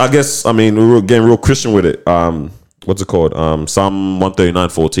 It just, we were getting real Christian with it. What's it called? Psalm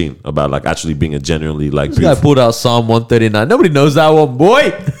 139:14 about like actually being a genuinely like. This guy pulled out Psalm 139. Nobody knows that one,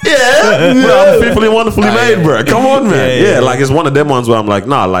 boy. Yeah, bro, I'm fearfully and wonderfully made, bro. Come on, man. Yeah, like it's one of them ones where I'm like,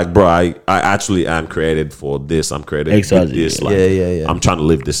 nah, like, bro, I actually am created for this. I'm created for this. Like, I'm trying to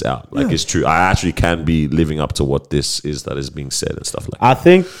live this out. Like, it's true. I actually can be living up to what this is that is being said and stuff like that. I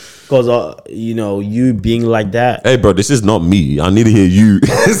think because you being like that. Hey, bro, this is not me. I need to hear you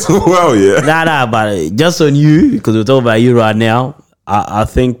as well. Yeah. Nah, but just on you, because we're talking about you right now. I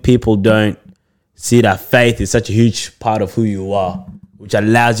think people don't see that faith is such a huge part of who you are, which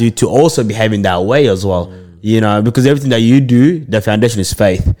allows you to also behave in that way as well. Because everything that you do, the foundation is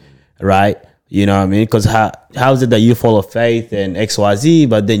faith, right? You know what I mean? Because how is it that you follow faith and XYZ,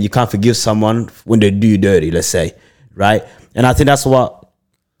 but then you can't forgive someone when they do you dirty, let's say, right? And I think that's what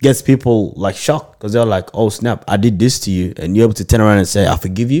gets people like shocked, because they're like, oh snap, I did this to you, and you're able to turn around and say, I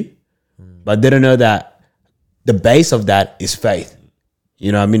forgive you. But they don't know that the base of that is faith.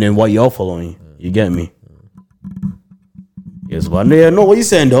 You know what I mean? And what you're following. You get me? Yes, but no, what you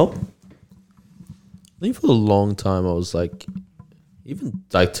saying though? I think for a long time I was like, even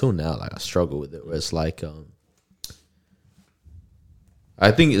like till now, like I struggle with it, where it's like,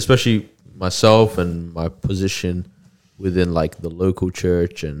 I think especially myself and my position within like the local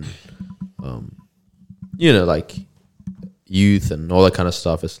church and like youth and all that kind of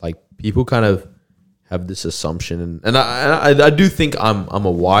stuff. It's like people kind of have this assumption, and I do think I'm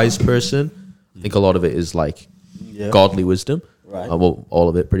a wise person. I think a lot of it is like godly wisdom, right? Well, all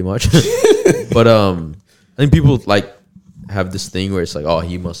of it pretty much. But I think people like have this thing where it's like, oh,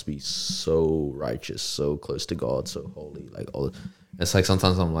 he must be so righteous, so close to God, so holy, like all. It's like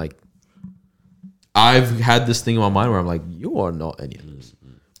sometimes I'm like, I've had this thing in my mind where I'm like, you are not any of this.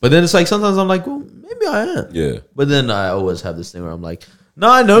 But then it's like sometimes I'm like, well, maybe I am. Yeah. But then I always have this thing where I'm like, no,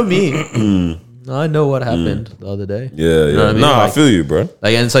 I know me. No, I know what happened the other day. Yeah, you know what I mean? No, like, I feel you, bro.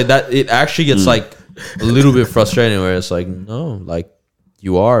 Like, and it's like that. It actually gets like a little bit frustrating where it's like, no, like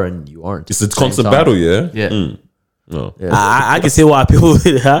you are and you aren't. It's a constant battle, yeah. Yeah. No. Yeah. I can see why people.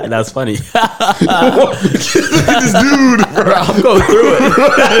 That's funny. Look at this dude, bro. I'm going through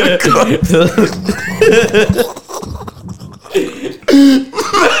it.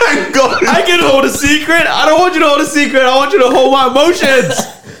 I can hold a secret. I don't want you to hold a secret. I want you to hold my emotions.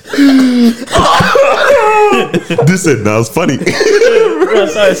 This said, now it's funny.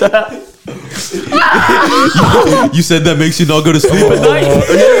 Sorry. You said that makes you not go to sleep at night.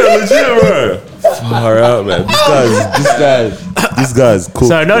 Yeah, legit, bro. Far out, man. This guy's cool.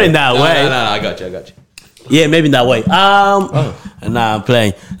 So not in that way. No, I got you. Yeah, maybe in that way. Nah, I'm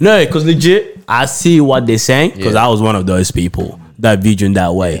playing. No, because legit, I see what they're saying because I was one of those people that viewed you in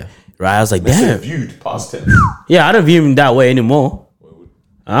that way. Right? I was like, damn. Viewed past tense. Yeah, I don't view him that way anymore.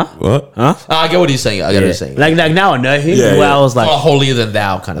 Huh? What? Huh? I get what he's saying. I get what he's saying. Like now I know him. Yeah, where yeah. I was like, Not a holier than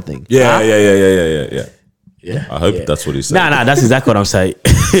thou kind of thing. Yeah. yeah. I hope that's what he's saying. Nah, that's exactly what I'm saying.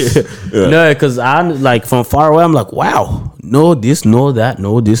 No, because I'm like from far away, I'm like, wow, no this, no that,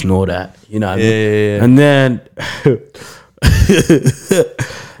 no this, no that. You know what I mean? Yeah. And then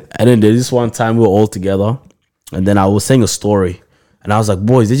and then there's this one time we were all together, and then I was saying a story, and I was like,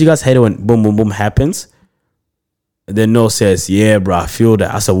 boys, did you guys hate it when boom boom boom happens? And then No says, yeah, bro, I feel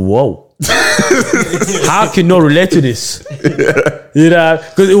that. I said, whoa. How can No relate to this? You know,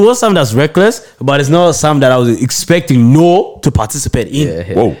 because it was something that's reckless, but it's not something that I was expecting No to participate in.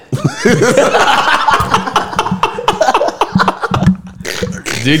 Yeah. Whoa.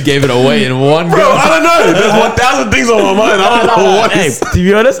 Dude gave it away in one Bro, go. I don't know. There's 1,000 things on my mind. I don't know what Hey, is. to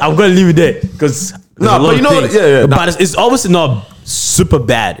be honest, I'm gonna leave it there because Nah, but you know what? Yeah. But it's obviously not super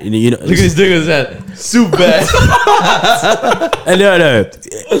bad. You know, Look at this thing with his head. Super bad. no.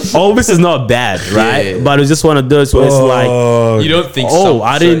 Obviously, it's not bad, right? Yeah. But it's just one of those where it's like, You don't think oh,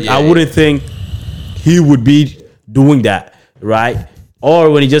 I didn't. I wouldn't think he would be doing that, right? Or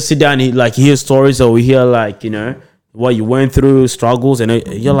when you just sit down, he like hear stories, or we hear like what you went through, struggles, and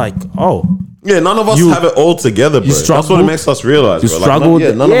you're like, oh, Yeah, none of us have it all together, bro. That's what it struggled. makes us realize, you bro. struggled.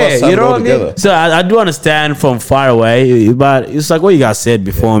 None of us have you it know all what I mean? together. So I do understand from far away, but it's like what you guys said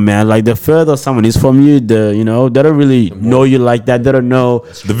before, man. Like the further someone is from you, they don't really know you like that. They don't know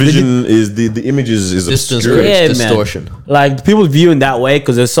The vision is the images is Distance obscure. creates man. distortion. Like people view in that way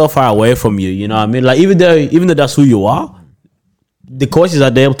because they're so far away from you. You know what I mean? Like even though that's who you are, the questions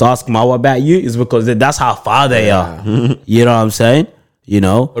that they're able to ask Mawa about you is because that's how far they are. You know what I'm saying?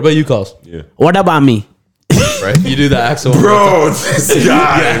 What about you, Carls? Yeah. What about me? Right? You do the axle. Bro, this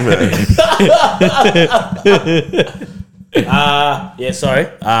guy, man. Yeah, sorry.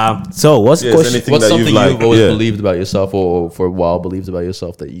 So what's the Yeah, is question? anything What's that something you've like, you've always yeah. believed about yourself, or for a while believed about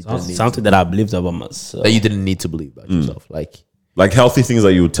yourself that you didn't need Something that I believed about myself. that you didn't need to believe about yourself? Like healthy things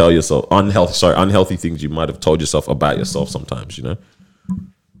that you would tell yourself, unhealthy things you might have told yourself about yourself sometimes,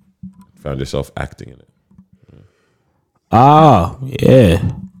 found yourself acting in it. Yeah.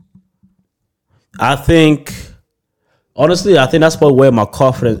 Honestly, I think that's probably where my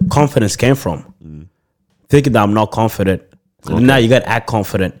confidence came from. Thinking that I'm not confident. Now you got to act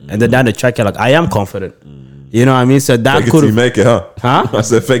confident. And then down the track, you're like, I am confident. You know what I mean? So that Fake it till could you make it, huh? Huh? I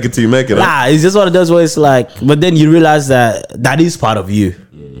said fake it till you make it, huh? Nah, it's just one of those where it's like, but then you realize that is part of you.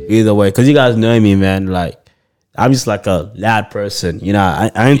 Either way. Because you guys know me, man. Like, I'm just like a loud person.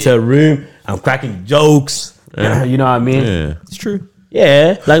 I enter a room, I'm cracking jokes. You know what I mean? Yeah. It's true.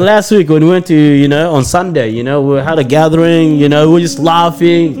 Yeah, like last week when we went to, on Sunday, we had a gathering, we were just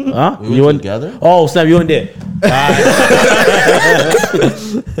laughing. Huh? We went to a gathering? Oh, snap, you weren't there.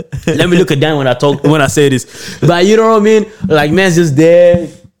 Let me look at Dan when I say this. But you know what I mean? Like, man's just there.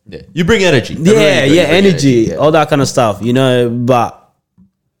 Yeah. You bring energy. Yeah, energy, all that kind of stuff, but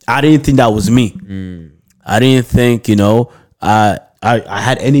I didn't think that was me. I didn't think, I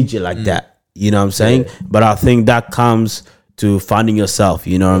had energy like that. You know what I'm saying? Yeah. But I think that comes to finding yourself,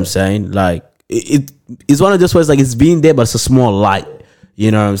 you know what I'm saying? Like it's one of those ways, like it's being there, but it's a small light.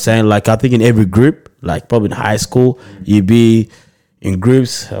 You know what I'm saying? Like I think in every group, like probably in high school, you be in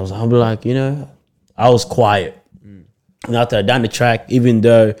groups. I'll be like, I was quiet. And after down the track, even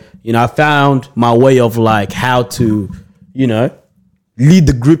though, I found my way of like how to, lead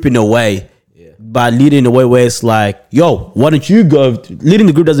the group in a way. But leading in a way where it's like, yo, why don't you go? Leading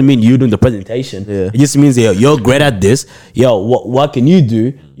the group doesn't mean you doing the presentation. Yeah. It just means, you're great at this. Yo, what can you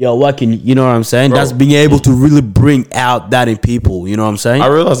do? Yo, you know what I'm saying? Bro. That's being able to really bring out that in people. You know what I'm saying? I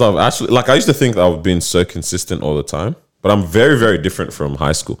realized I've actually, I used to think that I've been so consistent all the time, but I'm very, very different from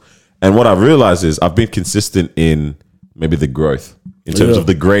high school. And what I've realized is I've been consistent in maybe the growth, in terms of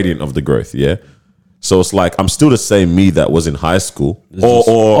the gradient of the growth. Yeah. So it's like I'm still the same me that was in high school,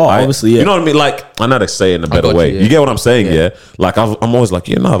 obviously, yeah. You know what I mean? Like I know how to say it in a better way. You get what I'm saying? Yeah. Like I'm always like,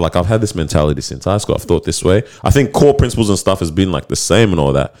 like I've had this mentality since high school. I've thought this way. I think core principles and stuff has been like the same and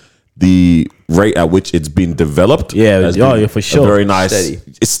all that. The rate at which it's been developed, has been for sure, very nice. Steady.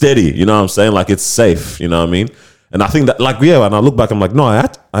 It's steady. You know what I'm saying? Like it's safe. You know what I mean? And I think that, like, yeah, when I look back, I'm like, no,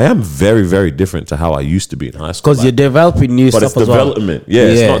 I am very, very different to how I used to be in high school. Because you're developing new but stuff it's as well. development. Yeah,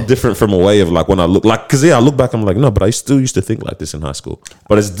 it's not different from a way of like when I look like, because I look back, I'm like, no, but I still used to think like this in high school.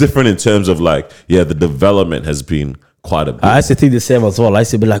 But it's different in terms of like, the development has been quite a bit. I used to think the same as well. I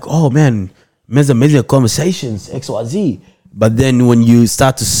used to be like, oh man, men's amazing conversations, XYZ. But then when you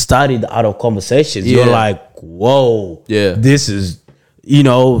start to study the art of conversations, you're like, whoa, this is,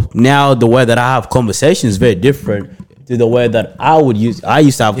 now the way that I have conversations is very different to the way that I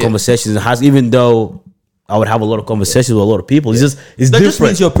used to have conversations in high school, even though I would have a lot of conversations with a lot of people. It's that different. just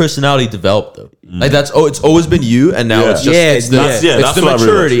means your personality developed though. Like it's always been you, and now it's just it's the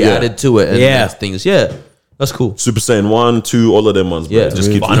maturity added to it. And things. That's cool. Super Saiyan 1, 2, all of them ones, bro. Yeah, just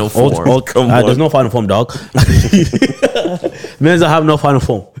keep final form. There's no final form, dog. Men that have no final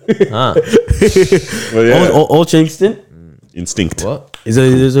form. Instinct. What? Is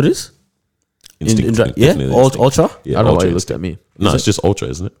it what it is? Instinct. Ultra? Yeah, I don't know why Ultra you looked Instinct. at me. No, it's just Ultra,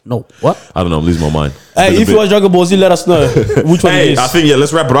 isn't it? No. What? I don't know. I'm losing my mind. Hey, if you watch Dragon Ball Z, let us know which one it is. I think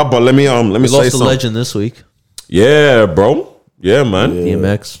let's wrap it up. But let me We say lost a something. legend this week. Yeah, bro. Yeah, man.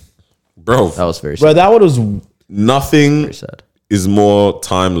 DMX. Bro, That was very Bro, sad. that one was nothing Very sad. is more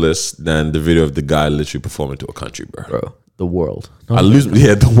timeless than the video of the guy literally performing to a country, bro. Bro, the world.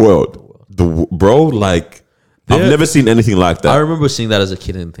 The world. Bro, like, I've never seen anything like that. I remember seeing that as a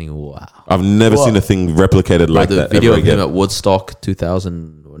kid and thinking, wow. I've never seen a thing replicated like The that video ever of him again. at Woodstock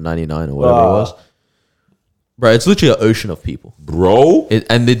 2099 or whatever it was. Bro, it's literally an ocean of people. Bro,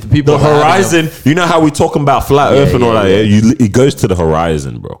 And the people... the horizon, you know how we talking about flat earth and all that, it goes to the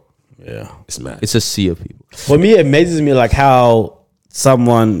horizon, bro. yeah. It's mad. It's a sea of people. For me, it amazes me like how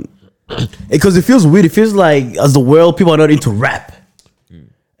someone, because it feels weird. It feels like as the world, people are not into rap,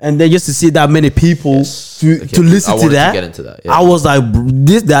 and then just to see that many people to listen I to wanted that, to get into that, I was like,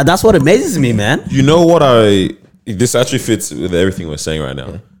 that's what amazes me, man. You know what this actually fits with everything we're saying right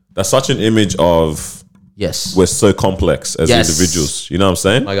now. That's such an image of Yes. we're so complex as individuals. You know what I'm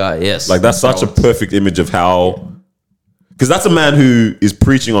saying? My God, yes. Like that's such a perfect image of how, because that's a man who is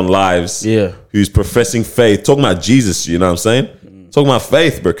preaching on lives, who's professing faith, talking about Jesus. You know what I'm saying? Talking about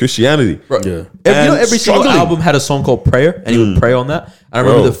faith, bro, Christianity. Bro, every single album had a song called Prayer, and he would pray on that. I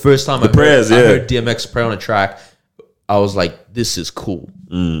remember the first time I heard DMX pray on a track, I was like, this is cool.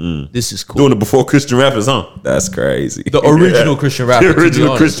 This is cool. Doing it before Christian rappers, huh? That's crazy. The original Christian rapper. The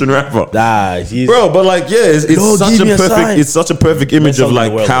original Christian rapper. Bro, but like, it's such a perfect image of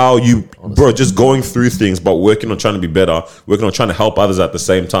like how you, bro, just going through things, but working on trying to be better, working on trying to help others at the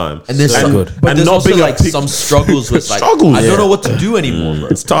same time. And there's there's not also being like some struggles with like, I don't know what to do anymore, bro.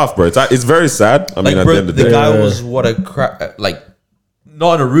 It's tough, bro. It's very sad. I mean, at bro, the end of the day, guy was like,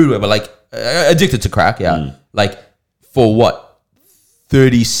 not in a rude way, but like addicted to crack. Yeah, like for what?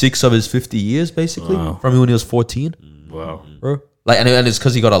 36 of his 50 years, basically, from when he was 14. wow, Bro. Like, and it's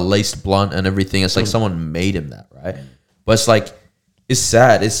because he got a laced blunt and everything. It's like someone made him that, right? But it's like, it's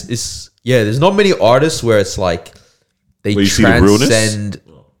sad. There's not many artists where it's like they transcend.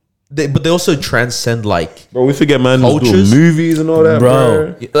 But they also transcend like, bro. We forget, man. Cultures. Doing movies and all that,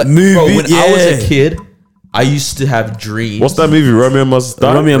 bro. Like, bro, when I was a kid, I used to have dreams. What's that movie? Romeo Must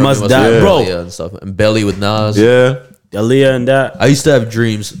Die. Romeo Must Die, bro. And stuff, and Belly with Nas. Yeah. Aaliyah and that. I used to have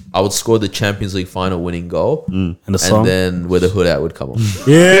dreams. I would score the Champions League final winning goal, and the song, and then where the hood at would come on.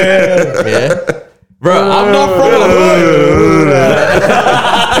 yeah. Bro, I'm not from the hood.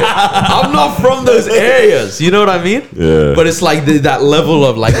 I'm not from those areas. You know what I mean? Yeah. But it's like that level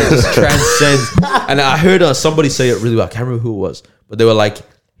of like it just transcends. And I heard somebody say it really well. I can't remember who it was, but they were like,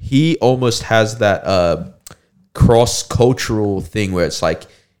 he almost has that cross-cultural thing where it's like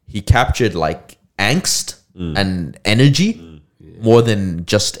he captured like angst and energy more than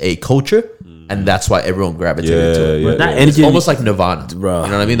just a culture, and that's why everyone gravitated to it. That energy, it's almost like Nirvana, bro.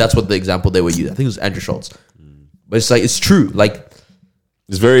 You know what I mean? That's what the example they were using. I think it was Andrew Schultz, but it's like it's true. Like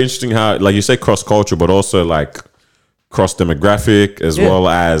it's very interesting how, like you say, cross culture, but also like cross demographic as well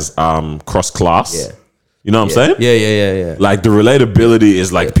as cross class. Yeah. You know what I'm saying? Yeah. Like the relatability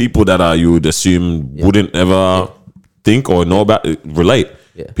is like people that you would assume wouldn't ever think or know about relate.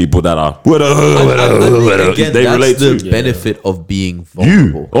 Yeah. People that are again, they that's relate the to benefit of being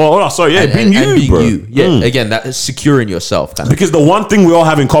vulnerable. Being you, bro. you. Yeah, again, that is securing yourself. Kind of. Because the one thing we all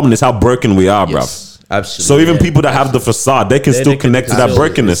have in common is how broken we are, bro. Absolutely. So even people that have the facade, they can still connect to that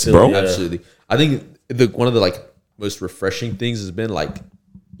brokenness, bro. Absolutely. I think one of the like most refreshing things has been like,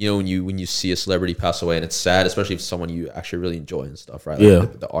 you know, when you see a celebrity pass away, and it's sad, especially if it's someone you actually really enjoy and stuff, right?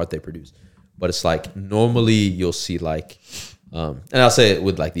 Like the art they produce. But it's like normally you'll see like, and I'll say it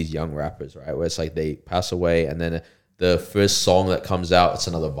with like these young rappers, right? Where it's like they pass away, and then the first song that comes out, it's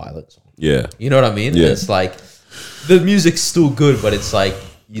another violent song. Yeah. You know what I mean? Yeah. It's like, the music's still good, but it's like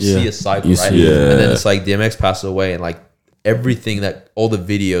you see a cycle, You right? see it. And then it's like DMX passes away, and like everything that all the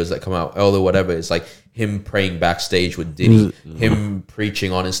videos that come out, all the whatever, it's like him praying backstage with Diddy, him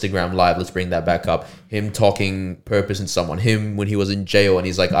preaching on Instagram Live. Let's bring that back up. Him talking purpose in someone. Him when he was in jail and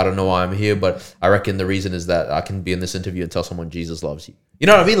he's like, I don't know why I'm here, but I reckon the reason is that I can be in this interview and tell someone Jesus loves you. You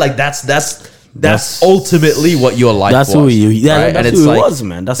know what I mean? Like that's ultimately what your life That's was. who you. Yeah, right? that's And who it's it like, was,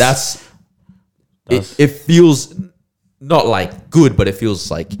 man. That's it feels not like good, but it feels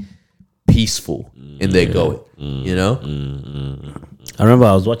like peaceful in their going. You know? I remember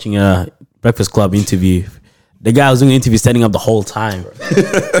I was watching a Breakfast Club interview. The guy was doing an interview standing up the whole time,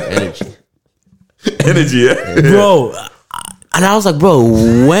 Energy, yeah. bro. And I was like, bro,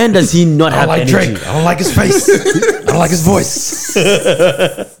 when does he not have energy? I don't like his face. I don't like his voice.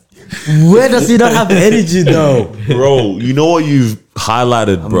 When does he not have energy though? Bro, you know what you've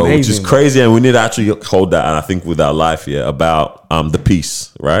highlighted, bro, which is Amazing. crazy, and we need to actually hold that, and I think with our life here about the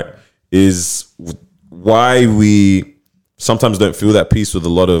peace, right? Is why we sometimes don't feel that peace with a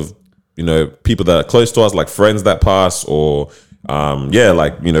lot of, you know, people that are close to us, like friends that pass, or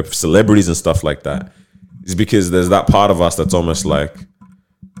like, you know, celebrities and stuff like that. Is because there's that part of us that's almost like,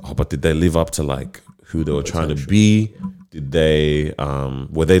 oh, but did they live up to like who they were trying to be? Did they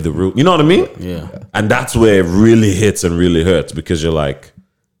were they the real, you know what I mean? Yeah. And that's where it really hits and really hurts, because you're like,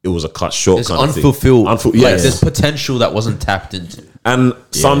 it was a cut short It's kind of thing. unfulfilled. Like yes. there's potential that wasn't tapped into. And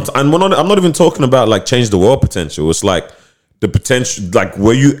and I'm not even talking about like change the world potential. It's like the potential, like,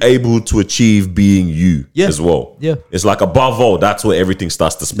 were you able to achieve being you as well? Yeah. It's like above all, that's where everything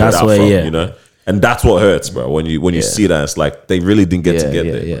starts to spread That's out where, from, yeah. you know? And that's what hurts, bro. When you see that, it's like they really didn't get to get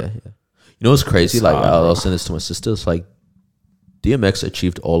there. You know what's crazy? Like I was saying this to my sister. It's like DMX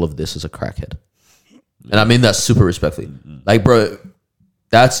achieved all of this as a crackhead, and I mean that super respectfully. Like, bro,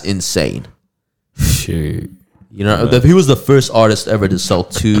 that's insane. Shoot. You know, he was the first artist ever to sell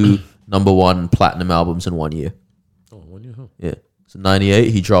 2 #1 platinum albums in 1 year. Oh, 1 year, huh? Yeah. So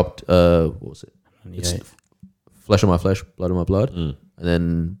 98, he dropped what was it? It's Flesh of My Flesh, Blood of My Blood. And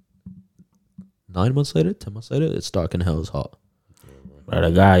then 9 months later, 10 months later, It's Dark and Hell is Hot. Bro,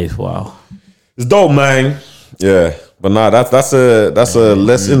 the guy is wow. It's dope, man. Yeah. But nah, that's a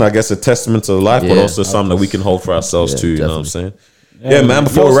lesson, I guess, a testament to life, but Yeah. also something that we can hold for ourselves too. You know what I'm saying? Yeah, man.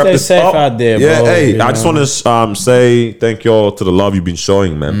 Before Y'all we wrap stay this safe up, out there, yeah, bro, hey, you I just know. want to say thank y'all to the love you've been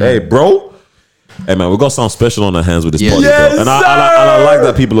showing, man. Hey, bro. Hey, man, we got something special on our hands with this party, Yes, bro. And I like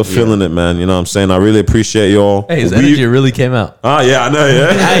that people are feeling it, man. You know what I'm saying? I really appreciate y'all. Hey, his energy really came out. Yeah, I know,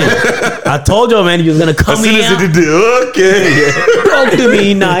 yeah. Hey, I told you, man, he was gonna come As soon here. as it did, okay. Talk to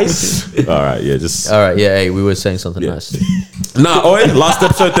me nice. All right, yeah, just... All right, yeah. Hey, we were saying something nice. Nah, last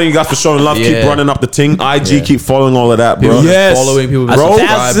episode, thank you guys for showing love. Keep Yeah. running up the ting. IG, keep following all of that, bro. Yes. Following people, Bro,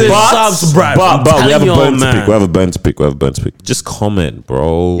 That's subs, bro. but we have a bone to man. pick. We have a bone to pick. Just comment,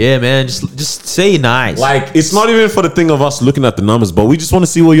 bro. Yeah, man. Just say nice. Like, it's not even for the thing of us looking at the numbers, but we just want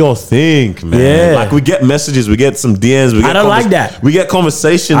to see what y'all think, man. Yeah. Like, we get messages, we get some DMs. We get I don't like that. We get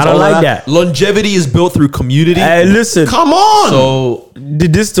conversations. I don't all like that. longevity is built through community. Hey, listen. Come on. So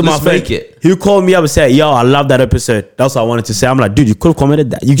Did this to my Let's friend. make it. He called me up and said, "Yo, I love that episode." That's what I wanted to say. I'm like, dude, you could have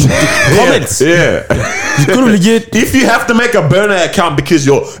commented that. You comments. Yeah. You could have legit. If you have to make a burner account because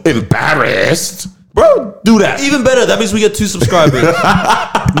you're embarrassed, bro, do that. even better. That means we get 2 subscribers.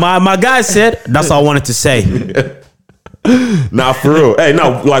 My guy said, that's what I wanted to say. Nah, for real. Hey,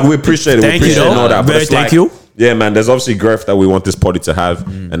 no, like, we appreciate it. Thank we you, appreciate though. all that. But Very it's thank like, you. Yeah, man. There's obviously growth that we want this party to have,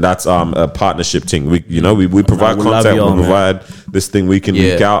 and that's a partnership thing. We provide we love content, y'all, we man. provide this thing week in,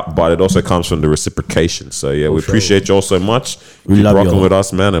 Yeah. week out, but it also comes from the reciprocation. So yeah, we appreciate y'all so much. We Keep love rocking y'all. with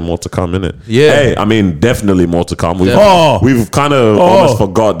us, man, and more to come in it. Yeah. Hey, I mean, definitely more to come. Definitely. We've kind of almost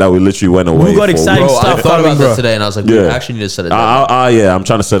forgot that we literally went away. We got for a exciting week. Bro, I stuff thought coming, about bro. that today, and I was like, Yeah. we actually need to set it down. Yeah, I'm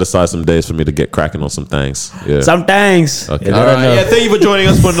trying to set aside some days for me to get cracking on some things. Yeah. Some thanks. Okay. You All never right, know. yeah. Thank you for joining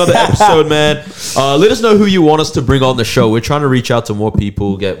us for another episode, man. Let us know who you want us to bring on the show. We're trying to reach out to more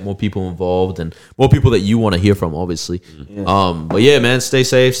people, get more people involved, and more people that you want to hear from, obviously. But yeah, man, stay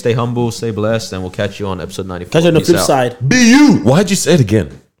safe, stay humble, stay blessed, and we'll catch you on episode 94. Catch you on the Peace flip out. side. Be you. Why'd you say it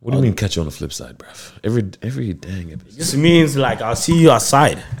again? What do you mean catch you on the flip side, bruv? Every dang episode. This means like I'll see you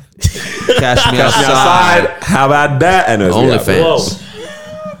outside. Catch me outside. How about that? And OnlyFans.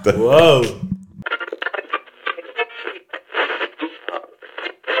 Whoa.